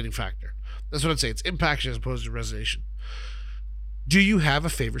resonating factor. That's what I'd say. It's impact as opposed to resonation. Do you have a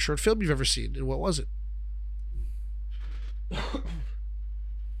favorite short film you've ever seen, and what was it?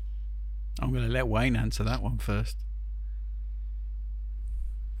 I'm going to let Wayne answer that one first.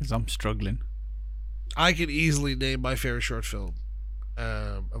 Because I'm struggling. I can easily name my favorite short film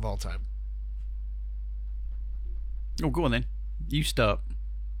of all time. Oh, go on then. You start.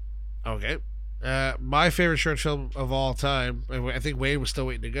 Okay. My favorite short film of all time, I think Wayne was still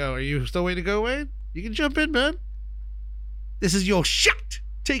waiting to go. Are you still waiting to go, Wayne? You can jump in, man. This is your shot.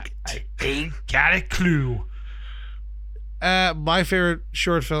 Take it. I ain't got a clue. My favorite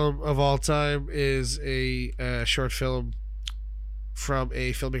short film of all time is a short film from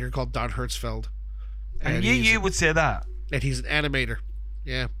a filmmaker called Don Hertzfeldt. And you would say that. And he's an animator.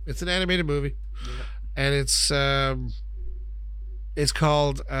 Yeah, it's an animated movie. Yeah. And it's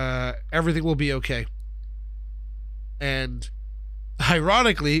called Everything Will Be Okay. And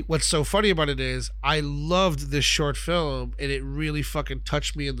ironically, what's so funny about it is I loved this short film and it really fucking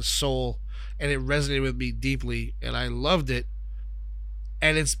touched me in the soul and it resonated with me deeply and I loved it.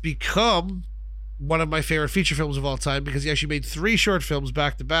 And it's become one of my favorite feature films of all time because he actually made 3 short films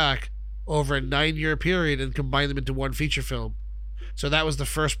back to back over a 9-year period and combined them into one feature film. So that was the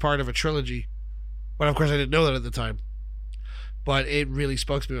first part of a trilogy. But of course I didn't know that at the time. But it really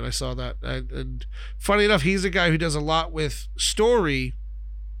spoke to me when I saw that. And funny enough, he's a guy who does a lot with story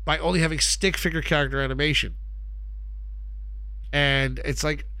by only having stick figure character animation. And it's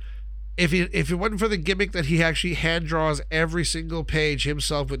like, if it wasn't for the gimmick that he actually hand draws every single page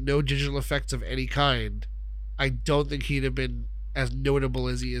himself with no digital effects of any kind, I don't think he'd have been as notable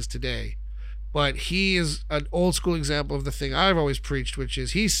as he is today. But he is an old school example of the thing I've always preached, which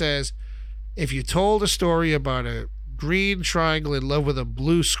is he says, if you told a story about a green triangle in love with a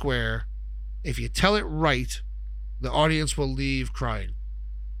blue square, if you tell it right, the audience will leave crying.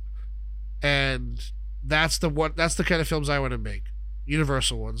 And that's the kind of films I want to make.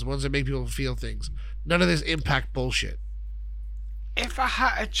 Universal ones that make people feel things. None of this impact bullshit. If I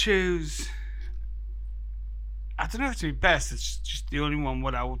had to choose, I don't know if it's my best. It's just the only one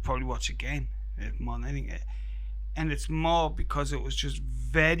what I would probably watch again more than anything. And it's more because it was just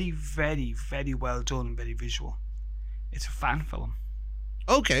very, very, very well done and very visual. It's a fan film.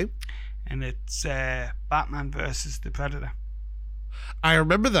 Okay. And it's Batman versus the Predator. I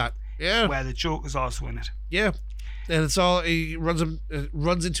remember that. Yeah. Where the Joker's also in it. Yeah. And it's all he runs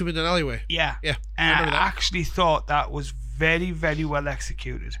into him in an alleyway. Yeah. Yeah. And I actually thought that was very, very well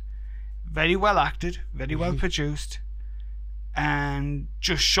executed. Very well acted, very well produced, and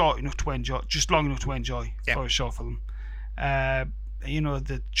just short enough to enjoy, just long enough to enjoy for a short film.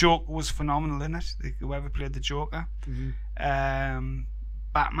 The Joker was phenomenal in it. Whoever played the Joker,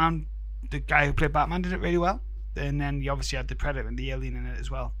 Batman, the guy who played Batman did it really well. And then you obviously had the Predator and the Alien in it as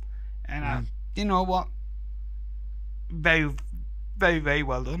well. And you know what? Very, very, very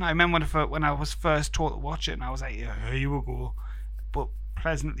well done. I remember when I was first taught to watch it, and I was like, "Yeah, here you go," but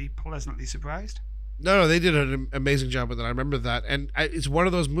pleasantly surprised. No, they did an amazing job with it. I remember that, and it's one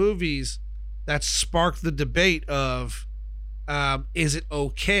of those movies that sparked the debate of, is it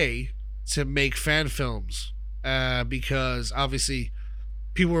okay to make fan films? Because obviously,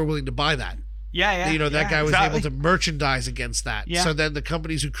 people were willing to buy that. Yeah. That guy was able to merchandise against that. Yeah. So then the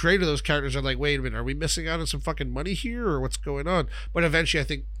companies who created those characters are like, wait a minute, are we missing out on some fucking money here or what's going on? But eventually I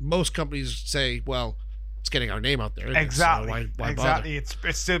think most companies say, well, it's getting our name out there. Exactly. So why exactly. bother?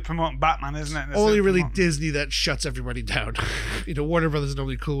 It's still promoting Batman, isn't it? It's only really Disney that shuts everybody down. Warner Brothers is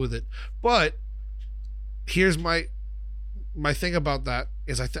normally cool with it. But here's my thing about that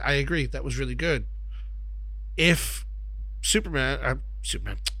is I agree that was really good. If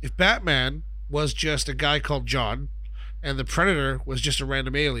if Batman was just a guy called John, and the Predator was just a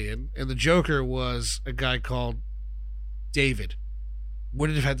random alien, and the Joker was a guy called David, would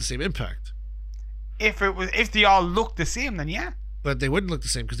it have had the same impact? If they all looked the same, then yeah. But they wouldn't look the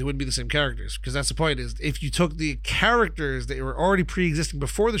same because they wouldn't be the same characters. Because that's the point, is if you took the characters that were already pre-existing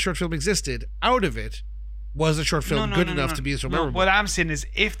before the short film existed out of it, was the short film good enough to be so memorable? What I'm saying is,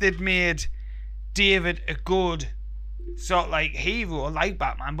 if they'd made David a good sort of like hero, like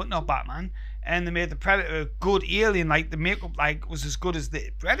Batman, but not Batman. And they made the Predator a good alien, like the makeup like was as good as the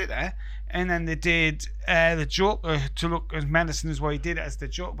Predator. And then they did the Joker to look as menacing as what he did as the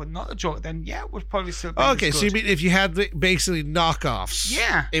Joker, but not the Joker. Then it would probably still be Okay, as so you good. mean if you had basically knockoffs,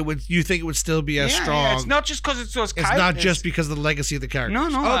 Yeah. it would. You think it would still be as strong? Yeah. It's not just because it's those It's characters. not just because of the legacy of the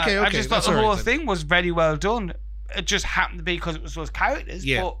characters. No. Okay, I just thought that's the all right whole then. thing was very well done. It just happened to be because it was those characters,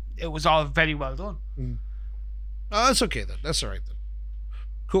 Yeah. but it was all very well done. Oh, that's okay then. That's all right then.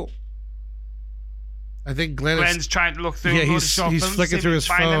 Cool. I think Glenn's Glenn's trying to look through. yeah, a load of he's short films to flicking see through if his he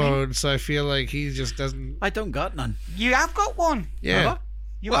can find anything. phone, so I feel like he just doesn't. I don't got none. You have got one. Yeah.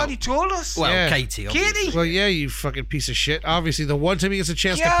 You Well- already told us. Well, Yeah. Katie. Obviously. Katie. Well, yeah, you fucking piece of shit. Obviously, the one time he gets a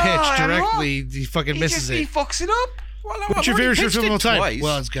chance Yeah, to pitch I know. directly, he fucking misses He it. fucks it up. Well, What's your favorite short film of all time? Twice.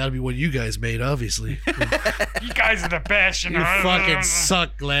 Well, it's got to be one you guys made, obviously. You guys are the best. You fucking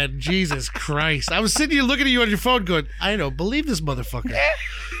suck, Glenn. Jesus Christ. I was sitting here looking at you on your phone going, I don't believe this motherfucker.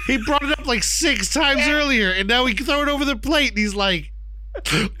 He brought it up like 6 times earlier, and now he can throw it over the plate, and he's like,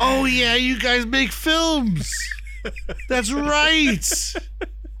 oh, yeah, you guys make films. That's right.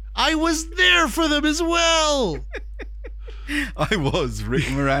 I was there for them as well. I was Rick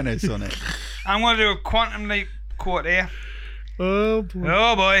Moranis on it. I'm going to do a quantum leap quote here. Oh, boy.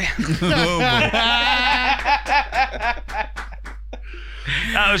 Oh boy. Oh, boy.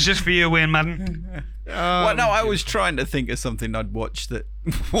 That was just for you, Wayne Madden. Well, no, I was trying to think of something I'd watched that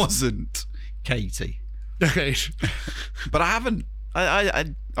wasn't Katie, Okay. but I haven't.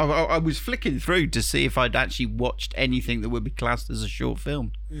 I was flicking through to see if I'd actually watched anything that would be classed as a short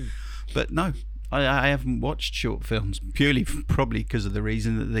film, but no, I haven't watched short films purely probably because of the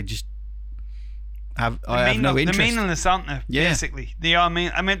reason that they just have. I have no interest. They're meaningless, aren't they? Yeah. Basically, they are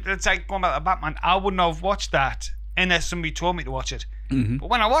mean. I mean, it's like going back to Batman. I wouldn't have watched that unless somebody told me to watch it. Mhm. But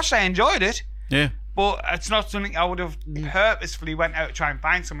when I watched it, I enjoyed it. Yeah, But it's not something I would have purposefully went out to try and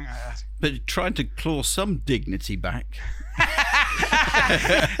find something like that. but trying to claw some dignity back.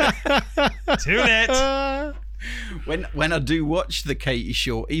 Too late. When I do watch the Katie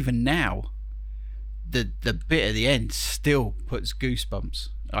short, even now, the bit at the end still puts goosebumps.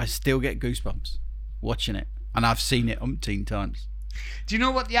 I still get goosebumps watching it, and I've seen it umpteen times. Do you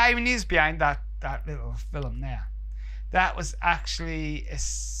know what the irony is behind that little film there? That was actually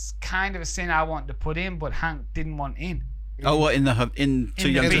kind of a scene I wanted to put in, but Hank didn't want in. Oh, what in Too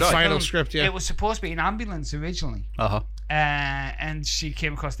In Young to the Die? final script, yeah. It was supposed to be an ambulance originally. Uh-huh. And she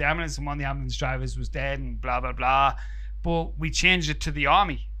came across the ambulance, and one of the ambulance drivers was dead, and blah blah blah. But we changed it to the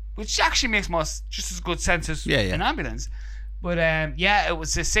army, which actually makes just as good sense as an ambulance. But it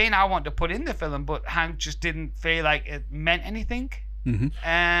was the scene I wanted to put in the film, but Hank just didn't feel like it meant anything. Mm-hmm.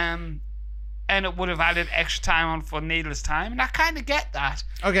 And it would have added extra time on for needless time, and I kind of get that.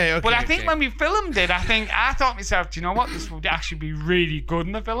 Okay. But I think when we filmed it, I thought to myself, do you know what? This would actually be really good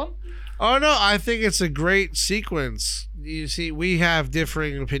in the film. Oh no, I think it's a great sequence. You see, we have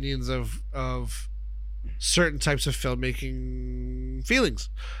differing opinions of certain types of filmmaking feelings.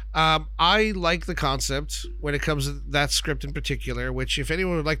 I like the concept when it comes to that script in particular, which if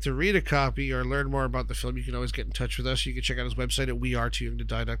anyone would like to read a copy or learn more about the film, you can always get in touch with us. You can check out his website at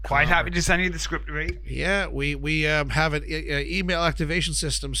wearetooyoungtodie.com. Quite happy to send you the script to read. Yeah, we have an email activation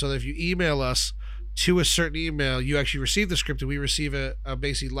system so that if you email us to a certain email, you actually receive the script, and we receive a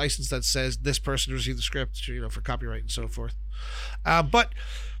basic license that says this person received the script, for copyright and so forth. But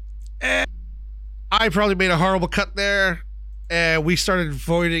I probably made a horrible cut there. We started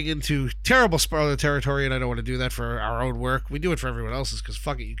voiding into terrible spoiler territory, and I don't want to do that for our own work. We do it for everyone else's because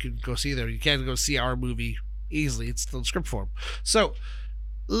fuck it, you can go see there. You can't go see our movie easily. It's still in script form. So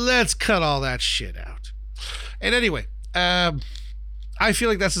let's cut all that shit out. And anyway, I feel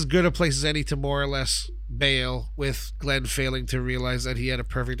like that's as good a place as any to more or less bail, with Glenn failing to realize that he had a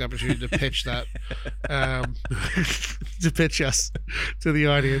perfect opportunity to pitch that, to pitch us to the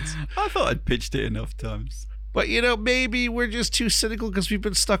audience. I thought I'd pitched it enough times. But, maybe we're just too cynical because we've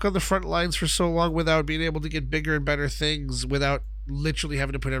been stuck on the front lines for so long without being able to get bigger and better things, without literally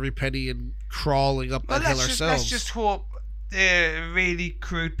having to put every penny and crawling up that hill ourselves. Let's just hope the really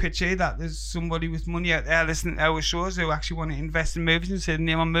crude picture that there's somebody with money out there listening to our shows who actually want to invest in movies and save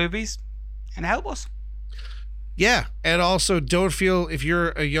name on movies and help us. Yeah, and also don't feel, if you're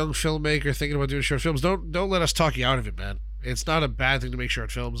a young filmmaker thinking about doing short films, don't let us talk you out of it, man. It's not a bad thing to make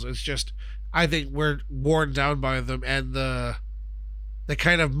short films. It's just, I think we're worn down by them, and the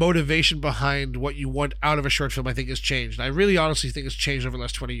kind of motivation behind what you want out of a short film, I think, has changed. I really honestly think it's changed over the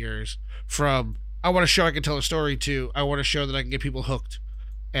last 20 years from, I want to show I can tell a story, to I want to show that I can get people hooked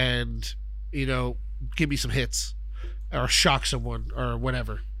and, give me some hits or shock someone or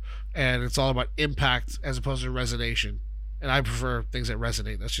whatever. and it's all about impact as opposed to resonation. And I prefer things that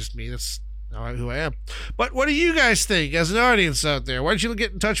resonate. That's just me. That's who I am. But what do you guys think as an audience out there? Why don't you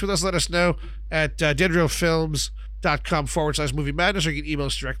get in touch with us? Let us know at deadrealfilms.com/movie madness, or you can email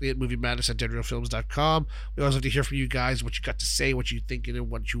us directly at moviemadness@deadrealfilms.com. We always love to hear from you guys, what you got to say, what you're thinking, and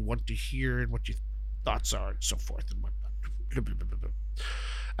what you want to hear, and what your thoughts are, and so forth and whatnot.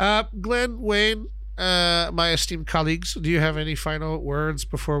 Glenn, Wayne, my esteemed colleagues, do you have any final words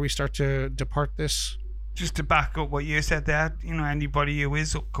before we start to depart this? Just to back up what you said there, anybody who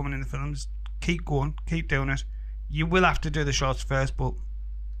is upcoming in the films, keep going, keep doing it. You will have to do the shorts first, but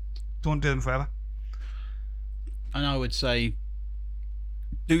don't do them forever. And I would say,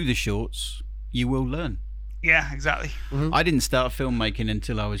 do the shorts. You will learn. Yeah, exactly. Mm-hmm. I didn't start filmmaking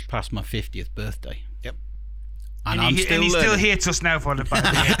until I was past my 50th birthday. Yep. And I'm still he learning. still hates us now for the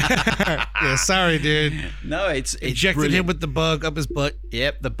fact. Yeah, sorry, dude. No, it's Injected brilliant. him with the bug up his butt.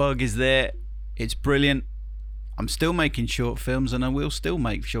 Yep, the bug is there. It's brilliant. I'm still making short films, and I will still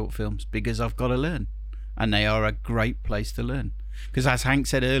make short films because I've got to learn. And they are a great place to learn. Because as Hank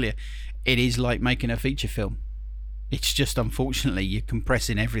said earlier, it is like making a feature film. It's just, unfortunately, you're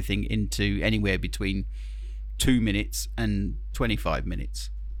compressing everything into anywhere between 2 minutes and 25 minutes.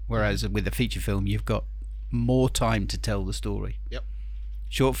 Whereas with a feature film, you've got more time to tell the story. Yep.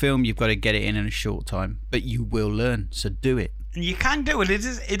 Short film, you've got to get it in a short time, but you will learn, so do it. And you can do it.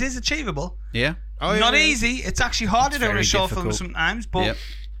 It is achievable. Yeah? Oh, Not yeah. easy. It's actually harder It's to do a very short film difficult. sometimes, but Yep.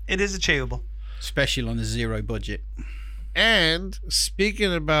 it is achievable. Especially on a zero budget. And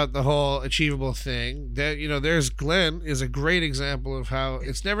speaking about the whole achievable thing, that there's Glenn is a great example of how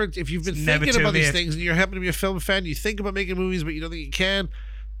it's never, if you've been never thinking too about these late. things and you happen to be a film fan, you think about making movies, but you don't think you can.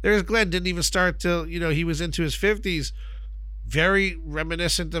 There's Glenn, didn't even start till he was into his 50s. Very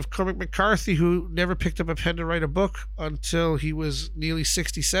reminiscent of Cormac McCarthy, who never picked up a pen to write a book until he was nearly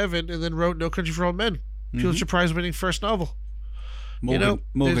 67, and then wrote No Country for Old Men, Pulitzer Prize-winning first novel. Morgan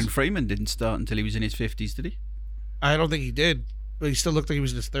there's- Freeman didn't start until he was in his 50s, did he? I don't think he did, but he still looked like he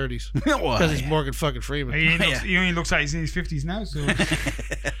was in his 30s Why? because he's Morgan fucking Freeman. He only looks like he's in his 50s now, so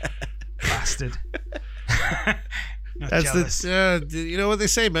bastard. Not That's jealous. you know what they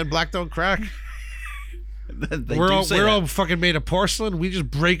say, man. Black don't crack. They we're do all say we're that. all fucking made of porcelain. We just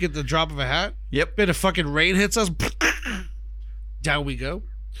break at the drop of a hat. Yep. Bit of fucking rain hits us, down we go.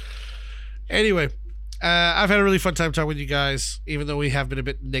 Anyway, I've had a really fun time talking with you guys, even though we have been a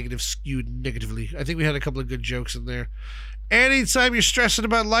bit skewed negatively. I think we had a couple of good jokes in there. Anytime you're stressing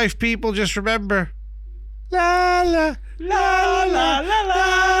about life, people, just remember, la la la la la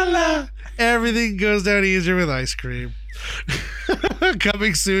la la. Everything goes down easier with ice cream.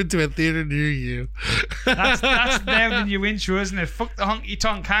 Coming soon to a theater near you. That's now the new intro, isn't it? Fuck the honky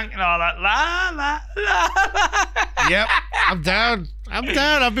tonk hank and all that. La la la la. Yep, I'm down.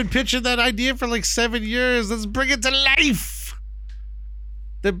 I've been pitching that idea for like 7 years. Let's bring it to life.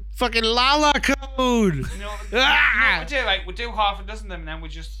 The fucking Lala code. You know what we do? Like, we'll do half a dozen of them and then we'll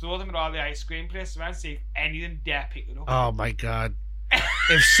just throw them at all the ice cream places around, see if any of them dare pick it up. Oh my god.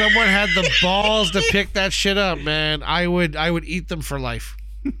 If someone had the balls to pick that shit up, man, I would eat them for life.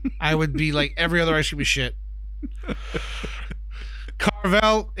 I would be like every other ice cream is shit.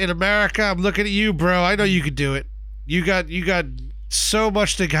 Carvel in America, I'm looking at you, bro. I know you could do it. You got so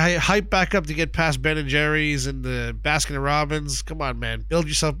much to hype back up to get past Ben and Jerry's and the Baskin and Robbins. Come on, man. Build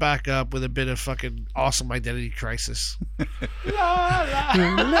yourself back up with a bit of fucking awesome identity crisis. La la.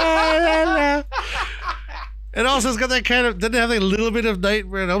 La, la, la. And also, it's got that kind of, doesn't it have like a little bit of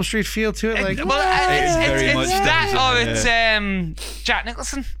Nightmare on Elm Street feel to it? Like, It very much it's that, does, or it's Jack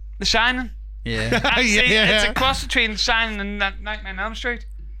Nicholson, The Shining. Yeah. It's a cross between The Shining and Nightmare on Elm Street.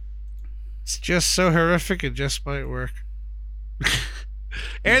 it's just so horrific, it just might work.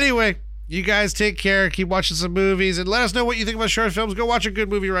 Anyway, you guys take care. Keep watching some movies and let us know what you think about short films. Go watch a good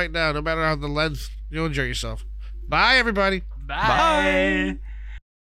movie right now, no matter how the length. You'll enjoy yourself. Bye, everybody. Bye.